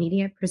social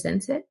media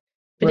presents it,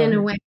 but in a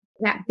right, way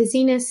that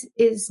busyness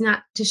is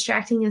not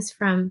distracting us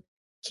from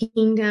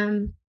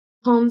kingdom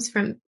homes,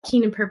 from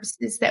kingdom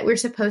purposes, that we're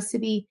supposed to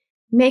be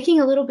making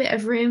a little bit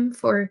of room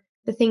for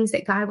the things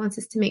that God wants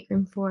us to make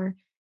room for.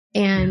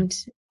 yeah, And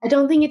I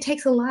don't think it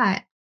takes a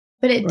lot,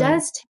 but it right,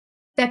 does take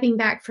stepping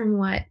back from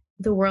what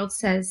the world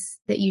says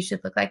that you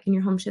should look like and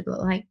your home should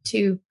look like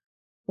to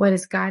what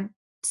does God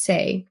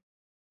say?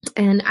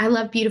 And I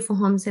love beautiful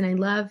homes, and I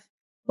love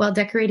well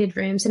decorated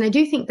rooms. And I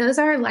do think those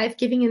are life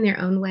giving in their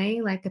own way,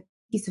 like a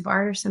piece of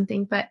art or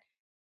something.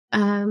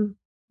 Um,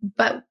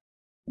 but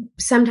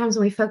sometimes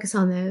when we focus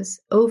on those,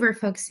 over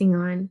focusing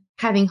on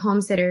having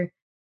homes that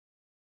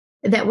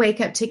wake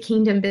up to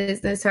kingdom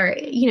business, or,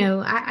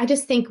 I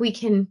just think we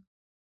can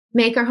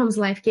make our homes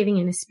life giving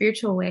in a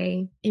spiritual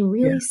way in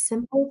yeah, really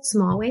simple,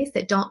 small ways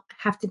that don't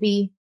have to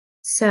be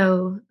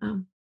so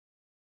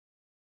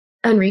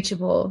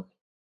unreachable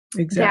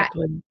that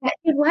exactly. that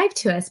give life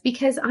to us.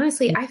 Because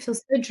honestly, I feel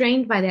so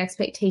drained by the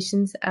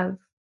expectations of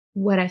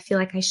what I feel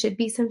like I should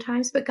be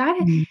sometimes. But God,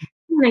 Mhm,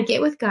 when I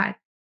get with God,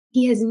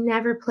 He has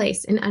never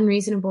placed an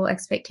unreasonable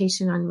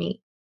expectation on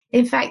me.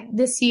 In fact,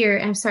 this year,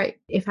 I'm sorry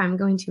if I'm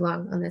going too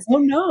long on this. Oh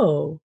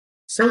no.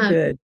 So Um,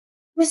 good.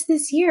 just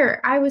this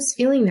year, I was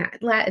feeling that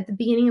at the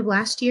beginning of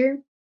last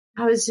year.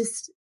 I was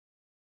just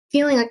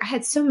feeling like I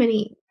had so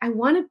many, I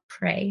want to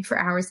pray for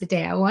hours a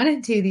day. I want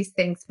to do these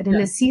things, but in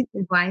Yeah. this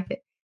season of life,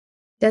 it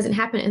doesn't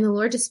happen. And the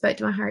Lord just spoke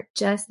to my heart,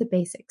 just the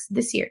basics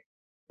this year.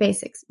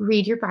 Basics,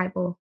 read your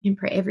Bible and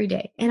pray every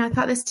day. And I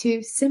thought that's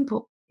too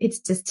simple. It's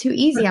just too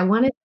easy. I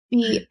want to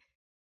be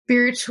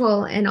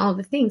spiritual and all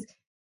the things.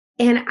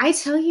 And I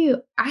tell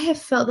you, I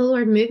have felt the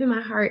Lord move in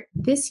my heart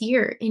this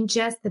year in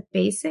just the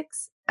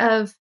basics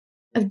of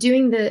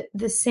doing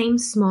the same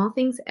small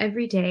things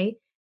every day,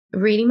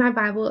 reading my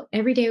Bible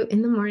every day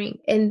in the morning,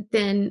 and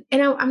then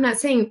I'm not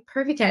saying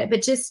perfect at it,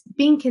 but just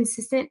being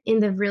consistent in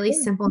the really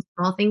simple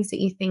small things that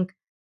you think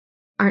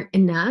aren't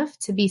enough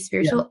to be Yeah.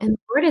 spiritual. And the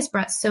Lord has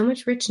brought so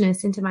much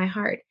richness into my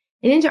heart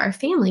and into our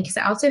family, because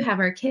I also have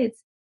our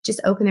kids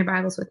just open their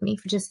Bibles with me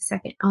for just a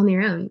second on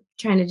their own,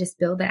 trying to just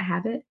build that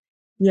habit.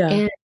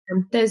 Yeah.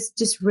 And those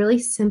just really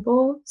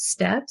simple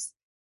steps,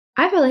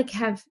 I feel like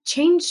have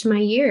changed my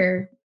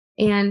year.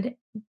 And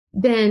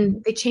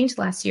then they changed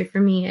last year for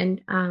me.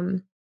 And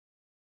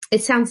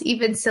it sounds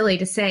even silly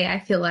to say, I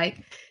feel like,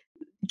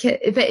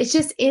 but it's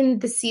just in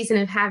the season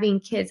of having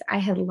kids, I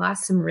had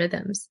lost some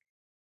rhythms,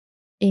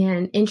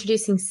 and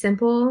introducing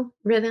simple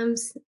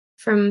rhythms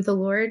from the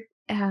Lord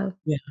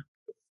Yeah.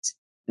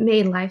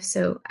 made life,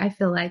 so I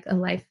feel like a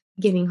life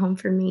giving home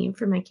for me and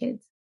for my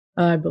kids.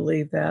 I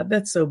believe that.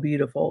 That's so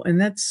beautiful.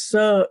 And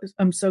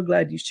I'm so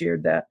glad you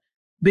shared that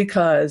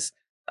because,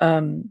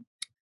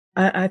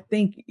 I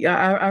think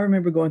I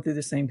remember going through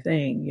the same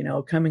thing,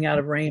 coming out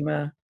of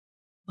Rhema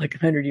like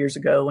 100 years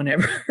ago,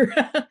 whenever,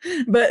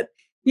 but,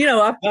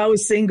 I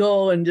was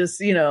single and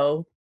just,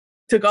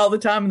 took all the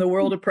time in the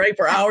world to pray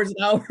for hours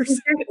and hours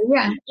Exactly,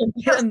 yeah. and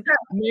So, then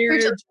spiritual.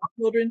 marriage,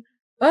 children.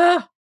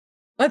 Ah,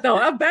 I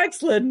thought I'm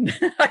backslidden.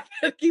 I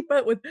gotta keep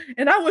up with,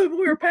 and we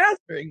were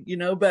pastoring,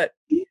 but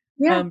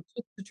Yeah.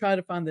 just to try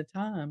to find the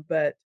time.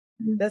 But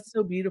Mhm. that's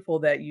so beautiful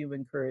that you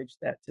encouraged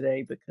that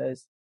today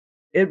because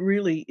it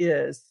really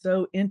is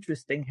so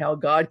interesting how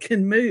God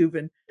can move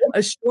in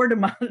a short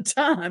amount of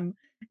time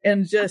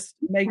and just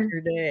make Yeah.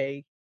 your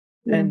day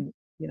Yeah. and,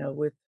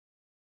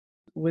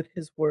 with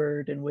his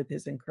word and with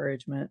his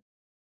encouragement.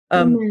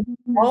 Um, Amen.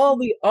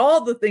 Amen.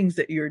 all the things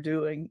that you're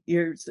doing,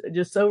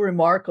 just so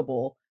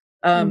remarkable.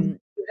 Mm.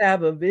 You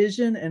have a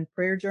vision and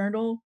prayer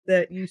journal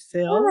that you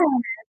sell.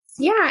 Yes.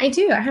 Yeah, I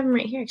do. I have them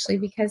right here actually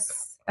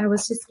because I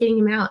was just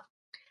getting them out.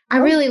 I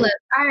Oh, really cool.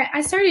 love.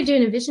 I started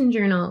doing a vision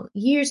journal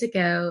years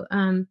ago.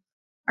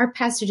 Our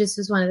pastor just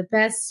was one of the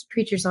best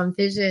preachers on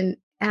vision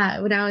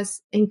when I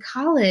was in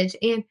college,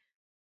 and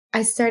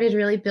I started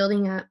really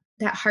building up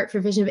that heart for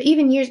vision. But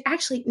even years,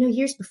 actually, no,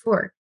 years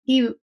before,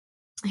 he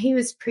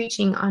was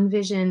preaching on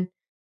vision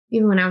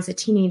even when I was a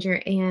teenager,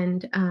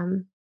 and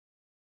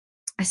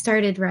I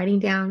started writing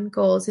down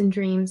goals and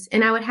dreams,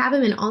 and I would have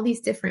them in all these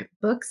different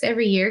books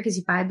every year because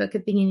you buy a book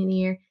at the beginning of the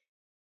year.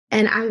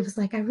 And I was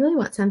like, I really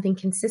want something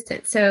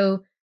consistent.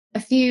 So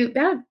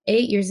about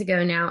 8 years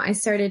ago now, I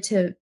started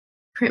to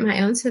print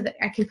my own so that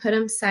I can put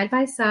them side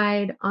by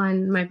side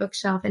on my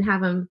bookshelf and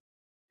have them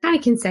kind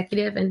of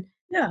consecutive. And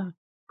Yeah,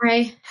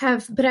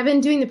 but I've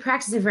been doing the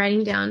practice of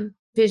writing down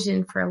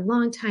vision for a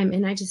long time.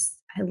 And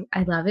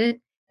I love it.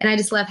 And I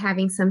just love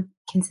having some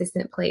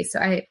consistent place. So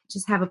I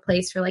just have a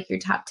place for like your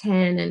top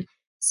 10 and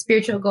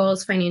spiritual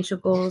goals, financial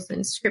goals,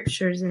 and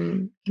scriptures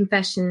and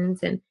confessions.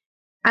 And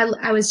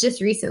I was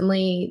just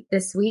recently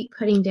this week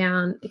putting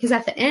down, because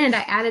at the end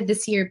I added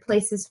this year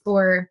places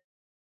for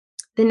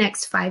the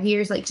next 5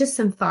 years, like just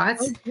some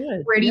thoughts. oh,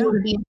 good. Where do you Yeah, want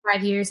to be in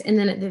 5 years? And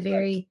then at the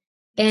very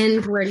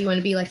end, where do you want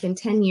to be like in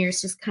 10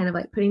 years? Just kind of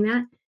like putting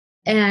that.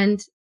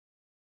 And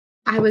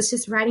I was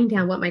just writing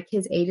down what my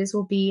kids' ages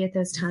will be at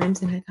those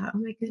times. And I thought, oh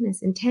my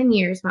goodness, in 10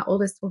 years, my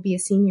oldest will be a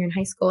senior in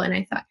high school. And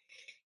I thought,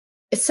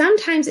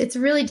 sometimes it's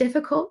really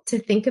difficult to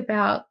think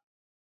about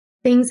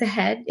things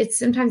ahead.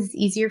 Sometimes it's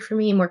easier for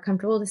me and more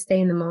comfortable to stay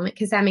in the moment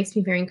because that makes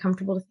me very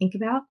uncomfortable to think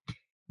about.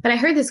 But I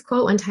heard this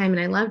quote one time and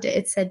I loved it.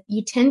 It said,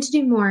 "You tend to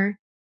do more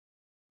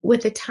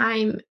with the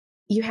time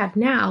you have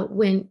now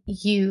when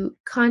you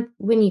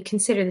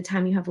consider the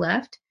time you have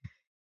left."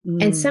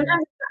 And mm,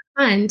 sometimes it's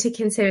not fun to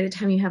consider the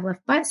time you have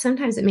left, but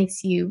sometimes it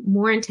makes you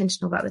more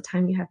intentional about the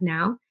time you have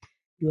now.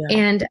 yeah,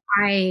 And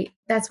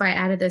that's why I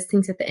added those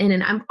things at the end.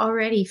 And I'm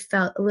already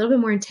felt a little bit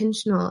more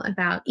intentional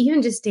about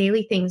even just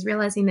daily things,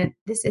 realizing that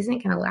this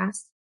isn't going to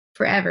last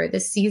forever,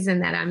 this season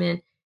that I'm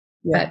in.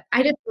 yeah, But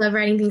I just love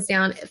writing things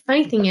down.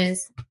 Funny thing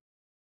is,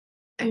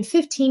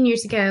 15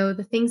 years ago,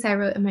 the things I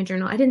wrote in my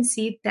journal, I didn't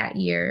see that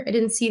year. I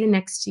didn't see the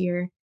next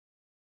year.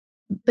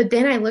 But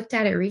then I looked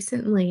at it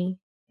recently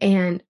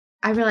and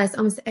I realized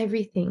almost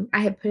everything I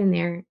had put in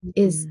there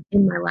is mm,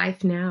 in my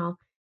life now.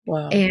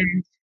 wow,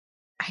 And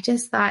I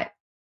just thought,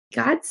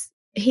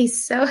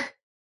 he's so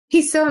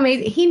he's so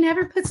amazing. He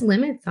never puts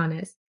limits on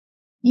us.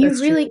 You that's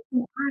true. really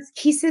can ask.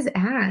 He says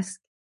ask.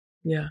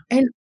 Yeah,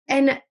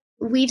 And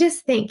we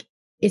just think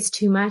it's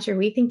too much, or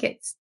we think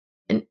it's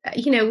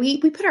And, we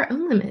put our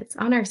own limits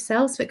on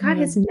ourselves, but God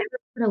has never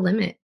put a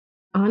limit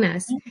on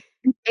us.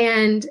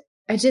 And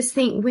I just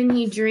think when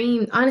you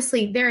dream,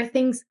 honestly, there are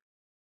things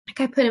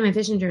like I put in my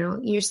vision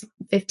journal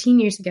 15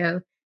 years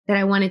ago that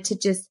I wanted to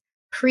just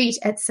preach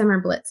at Summer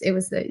Blitz. It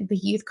was the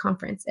youth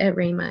conference at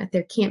Rhema, at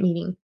their camp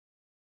meeting.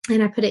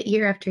 And I put it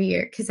year after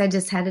year because I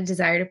just had a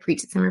desire to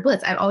preach at Summer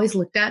Blitz. I've always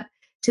looked up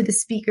to the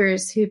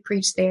speakers who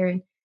preached there.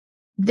 And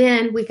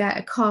then we got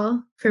a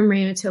call from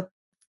Rhema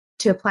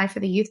to apply for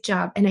the youth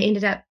job. And I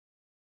ended up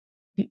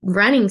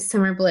running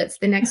Summer Blitz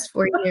the next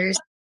 4 years.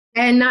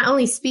 And not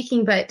only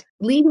speaking, but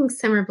leading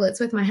Summer Blitz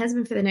with my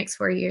husband for the next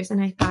 4 years.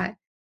 And I thought,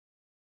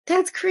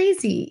 that's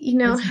crazy,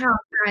 how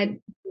God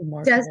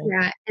does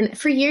that. And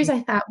for years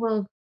I thought,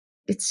 well,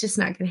 it's just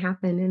not going to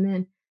happen. And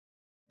then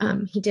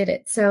he did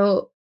it.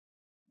 So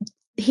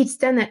he's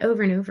done that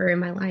over and over in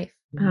my life.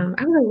 I was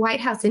a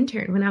White House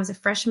intern when I was a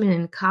freshman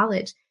in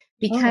college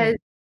because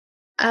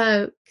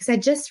I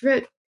just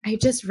wrote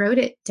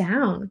it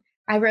down.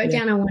 I wrote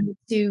down I wanted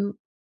to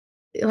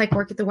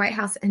work at the White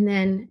House. And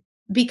then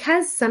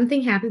because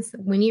something happens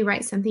when you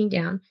write something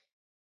down,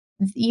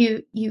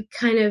 you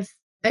kind of,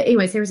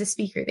 anyways, there was a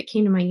speaker that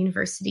came to my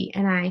university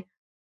and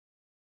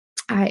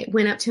I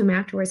went up to him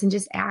afterwards and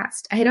just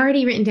asked. I had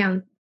already written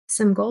down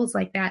some goals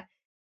like that.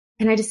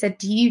 And I just said,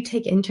 do you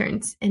take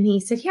interns? And he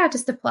said, yeah,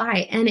 just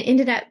apply. And it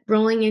ended up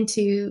rolling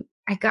into,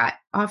 I got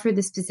offered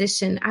this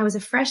position. I was a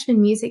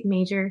freshman music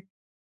major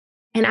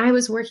and I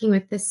was working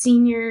with the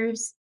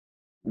seniors,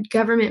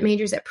 government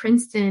majors at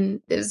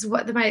Princeton. This is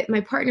what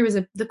my partner was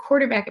the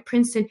quarterback at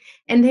Princeton.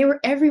 And they were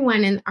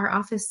everyone in our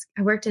office.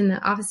 I worked in the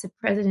Office of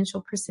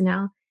Presidential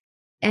Personnel.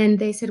 And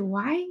they said,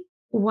 why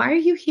are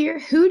you here?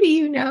 Who do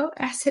you know?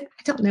 I said,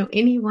 I don't know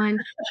anyone.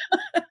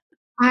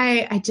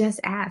 I just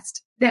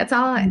asked. That's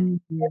all. That's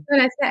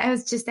what I said. I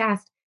was just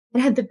asked. I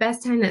had the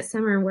best time that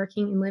summer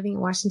working and living in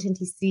Washington,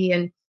 D.C.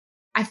 And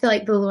I feel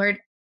like the Lord,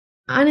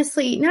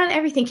 honestly, not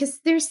everything, because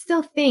there's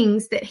still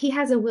things that he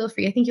has a will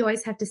for you. I think you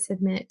always have to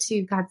submit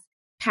to God's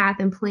path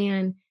and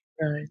plan.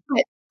 Right.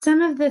 But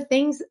some of the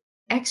things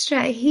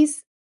extra,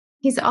 he's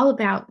all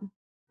about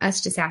us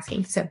just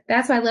asking. So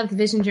that's why I love the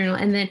vision journal.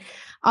 And then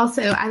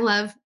also I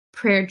love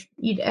prayer.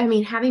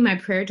 Having my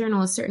prayer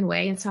journal a certain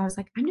way. And so I was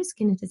like, I'm just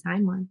going to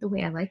design one the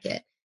way I like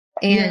it.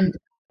 And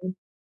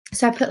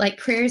so I put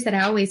prayers that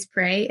I always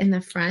pray in the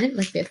front,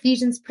 like the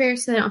Ephesians prayer,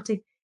 so I don't have to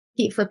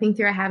keep flipping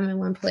through. I have them in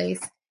one place.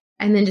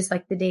 And then just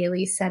the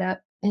daily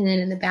setup. And then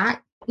in the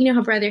back,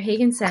 how Brother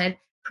Hagin said,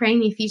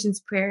 praying the Ephesians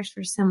prayers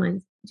for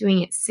someone,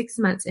 doing it 6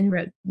 months in a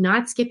row,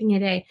 not skipping a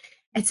day.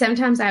 And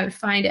sometimes I would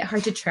find it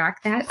hard to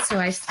track that. So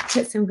I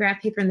put some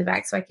graph paper in the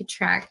back so I could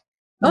track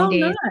my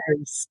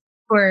days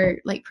for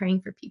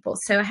praying for people.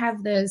 So I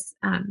have those,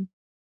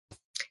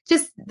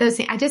 just those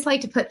things. I just like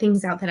to put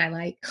things out that I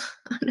like.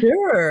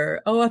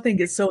 Sure. Oh, I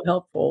think it's so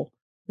helpful.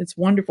 It's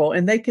wonderful.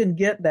 And they can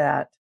get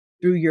that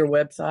through your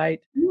website.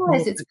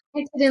 Yes, it's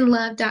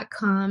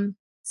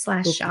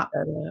connectedinlove.com/shop.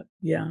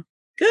 Yeah.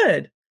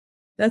 Good.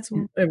 That's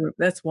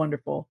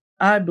wonderful.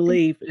 I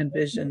believe in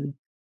vision,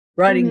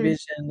 writing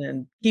vision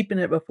and keeping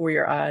it before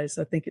your eyes.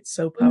 I think it's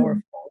so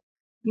powerful.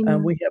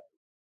 We have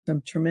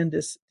some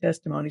tremendous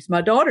testimonies.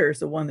 My daughter is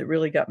the one that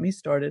really got me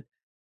started.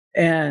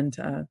 And,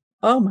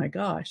 oh my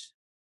gosh,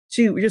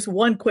 just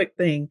one quick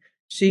thing.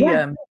 She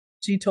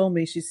told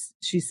me,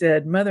 she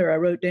said, Mother, I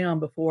wrote down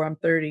before I'm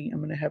 30, I'm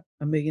going to have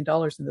 $1 million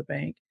in the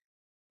bank.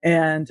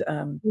 And,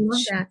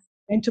 she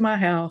came to my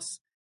house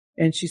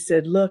and she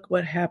said, look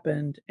what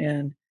happened.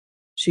 And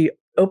she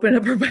opened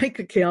up her bank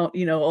account,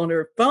 on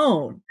her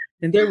phone,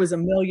 and there was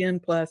 $1 million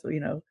plus,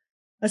 I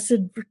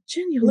said,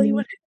 Virginia Lee,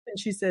 what happened?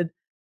 She said,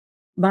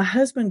 my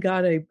husband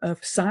got a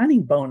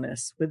signing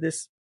bonus with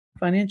this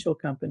financial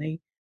company,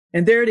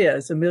 and there it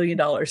is, $1 million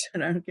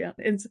in our account.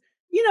 And,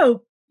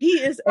 he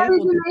is able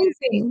to do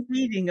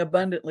exceeding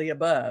abundantly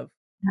above,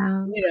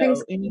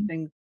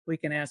 anything we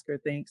can ask or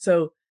think.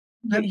 So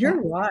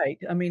you're right.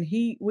 I mean,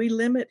 we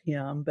limit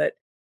him, but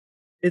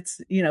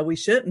it's, we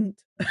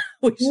shouldn't.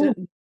 We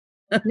shouldn't.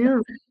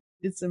 No.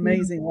 It's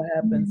amazing what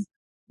happens.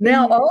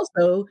 Now,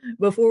 also,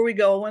 before we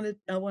go, I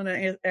want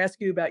to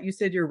ask you about, you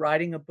said you're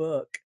writing a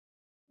book.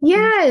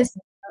 Yes.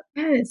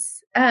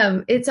 It's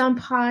on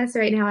pause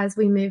right now as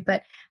we move,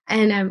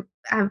 and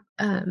I'm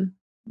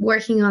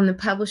working on the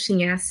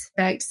publishing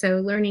aspect.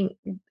 So learning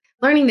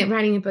that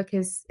writing a book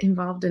is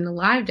involved in a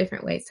lot of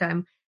different ways. So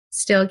I'm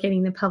still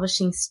getting the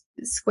publishing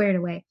squared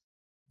away,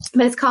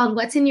 but it's called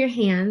What's in Your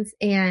Hands.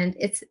 And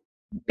it's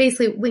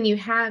basically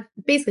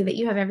that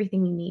you have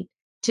everything you need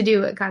to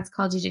do what God's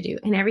called you to do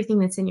and everything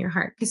that's in your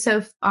heart. Because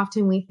so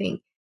often we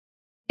think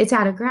it's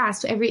out of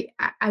grasp.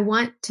 I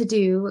want to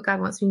do what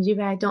God wants me to do,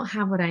 but I don't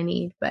have what I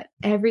need. But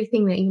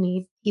everything that you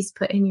need, He's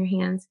put in your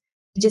hands.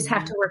 You just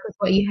have to work with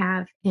what you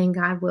have, and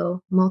God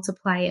will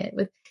multiply it,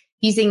 with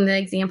using the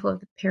example of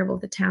the parable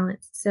of the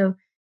talents. So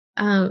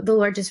the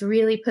Lord just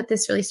really put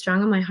this really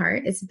strong on my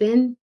heart. It's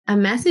been a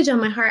message on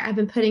my heart. I've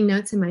been putting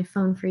notes in my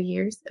phone for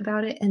years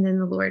about it. And then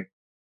the Lord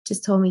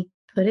just told me,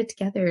 put it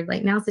together.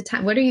 Now's the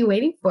time. What are you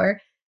waiting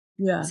for?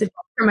 Yeah. so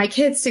for my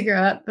kids to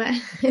grow up. But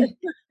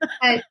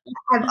I've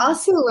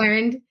also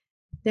learned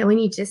that when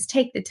you just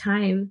take the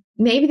time,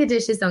 maybe the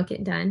dishes don't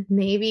get done.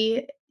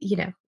 Maybe,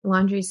 the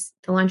laundry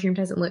room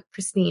doesn't look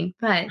pristine,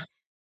 but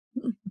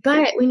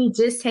when you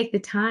just take the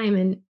time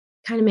and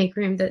kind of make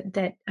room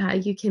that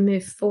you can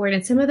move forward.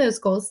 And some of those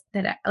goals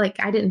that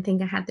I didn't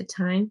think I had the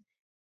time,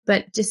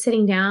 but just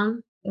sitting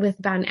down with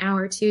about an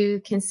hour or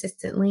two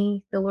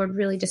consistently, the Lord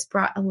really just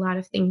brought a lot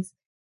of things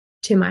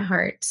to my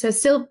heart. So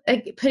still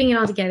putting it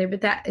all together, but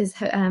that is,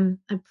 I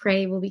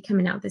pray will be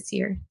coming out this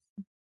year.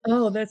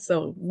 Oh, that's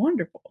so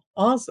wonderful.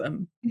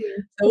 Awesome. Yeah.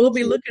 So we'll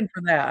be looking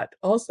for that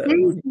also.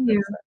 Thank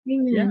you.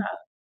 Yeah, Amen.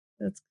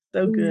 that's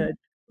so good.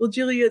 Well,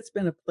 Julia, it's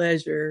been a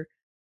pleasure.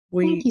 Thank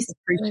We you so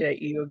much.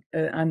 appreciate you.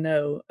 I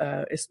know,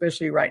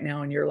 especially right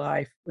now in your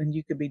life when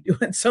you could be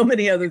doing so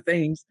many other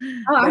things.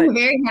 Oh, But I'm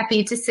very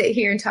happy to sit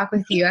here and talk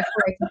with you. I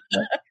feel like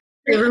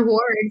the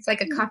reward. It's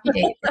like a coffee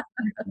date.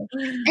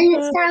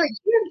 And Scarlett,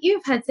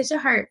 you've had such a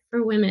heart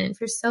for women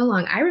for so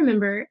long. I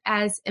remember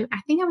I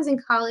think I was in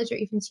college or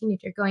even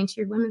teenager going to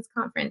your women's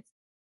conference.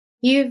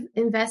 You've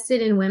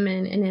invested in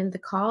women and in the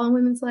call on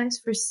women's lives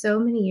for so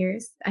many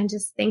years. I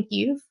just thank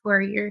you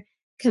for your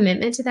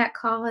commitment to that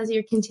call as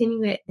you're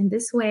continuing it in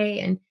this way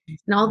and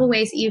all the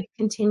ways that you've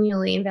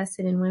continually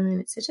invested in women.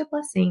 It's such a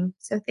blessing.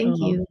 So thank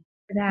you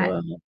for that.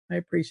 Well, I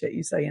appreciate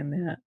you saying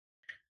that.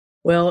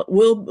 Well,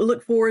 we'll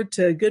look forward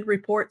to good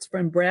reports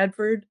from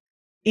Bradford,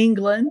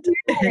 England.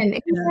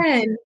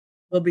 Amen.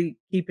 We'll be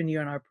keeping you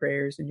in our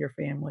prayers and your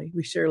family.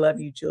 We sure love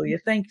you, Julia.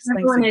 Thanks If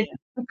you want again.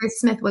 to the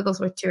Smith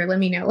Wigglesworth tour, let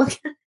me know.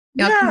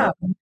 Yeah.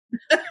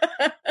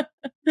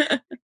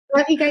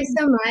 Love you guys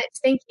so much.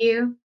 Thank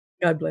you.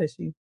 God bless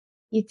you.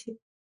 You too.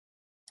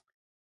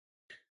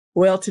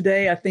 Well,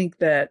 today I think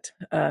that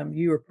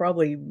you were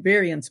probably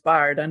very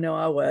inspired. I know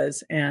I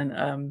was.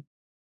 And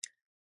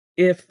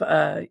if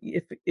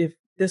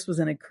this was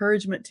an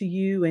encouragement to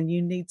you and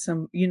you need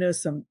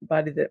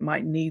somebody that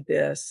might need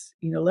this,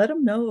 let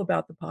them know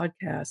about the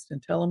podcast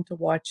and tell them to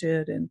watch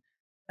it. And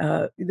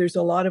there's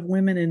a lot of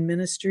women in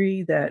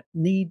ministry that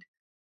need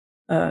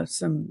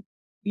some,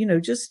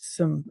 just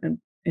some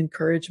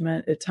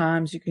encouragement. At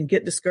times you can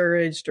get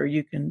discouraged or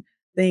you can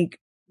think,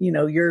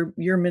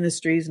 your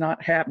ministry is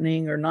not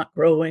happening or not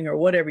growing or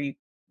whatever you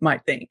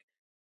might think.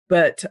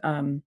 But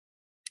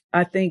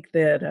I think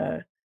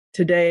that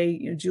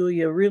today,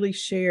 Julia really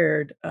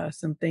shared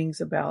some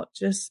things about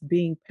just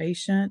being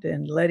patient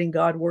and letting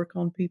God work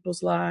on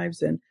people's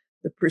lives, and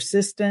the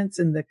persistence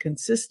and the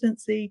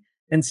consistency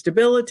and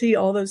stability.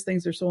 All those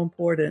things are so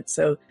important.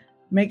 So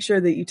make sure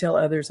that you tell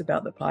others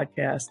about the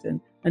podcast. And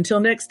until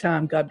next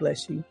time, God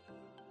bless you.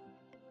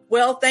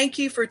 Well, thank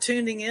you for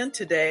tuning in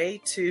today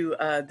to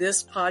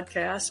this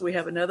podcast. We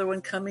have another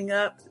one coming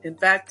up. In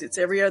fact, it's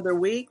every other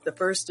week, the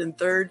first and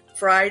third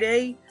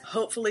Friday.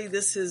 Hopefully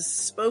this has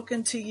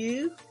spoken to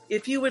you.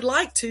 If you would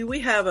like to,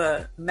 we have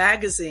a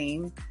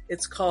magazine.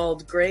 It's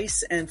called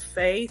Grace and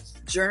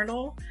Faith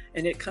Journal,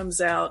 and it comes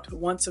out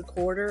once a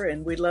quarter,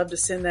 and we'd love to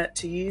send that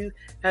to you. It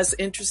has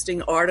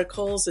interesting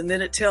articles, and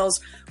then it tells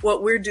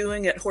what we're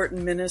doing at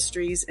Horton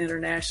Ministries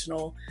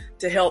International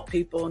to help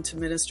people and to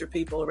minister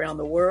people around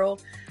the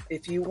world.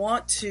 If you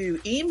want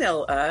to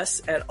email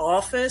us at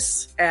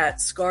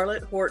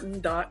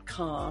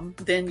office@scarletthorton.com,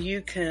 then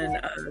you can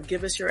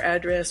give us your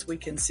address. We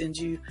can send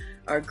you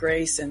our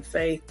Grace and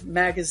Faith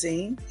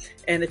magazine.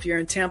 And if you're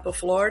in Tampa,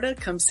 Florida,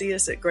 come see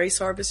us at Grace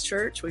Harvest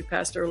Church. We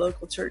pastor a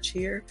local church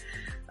here.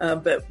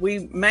 But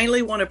we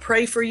mainly want to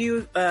pray for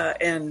you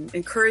and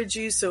encourage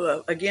you.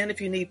 So again,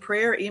 if you need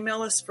prayer,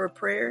 email us for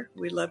prayer.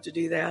 We'd love to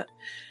do that.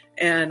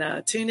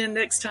 And tune in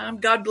next time.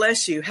 God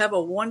bless you. Have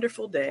a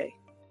wonderful day.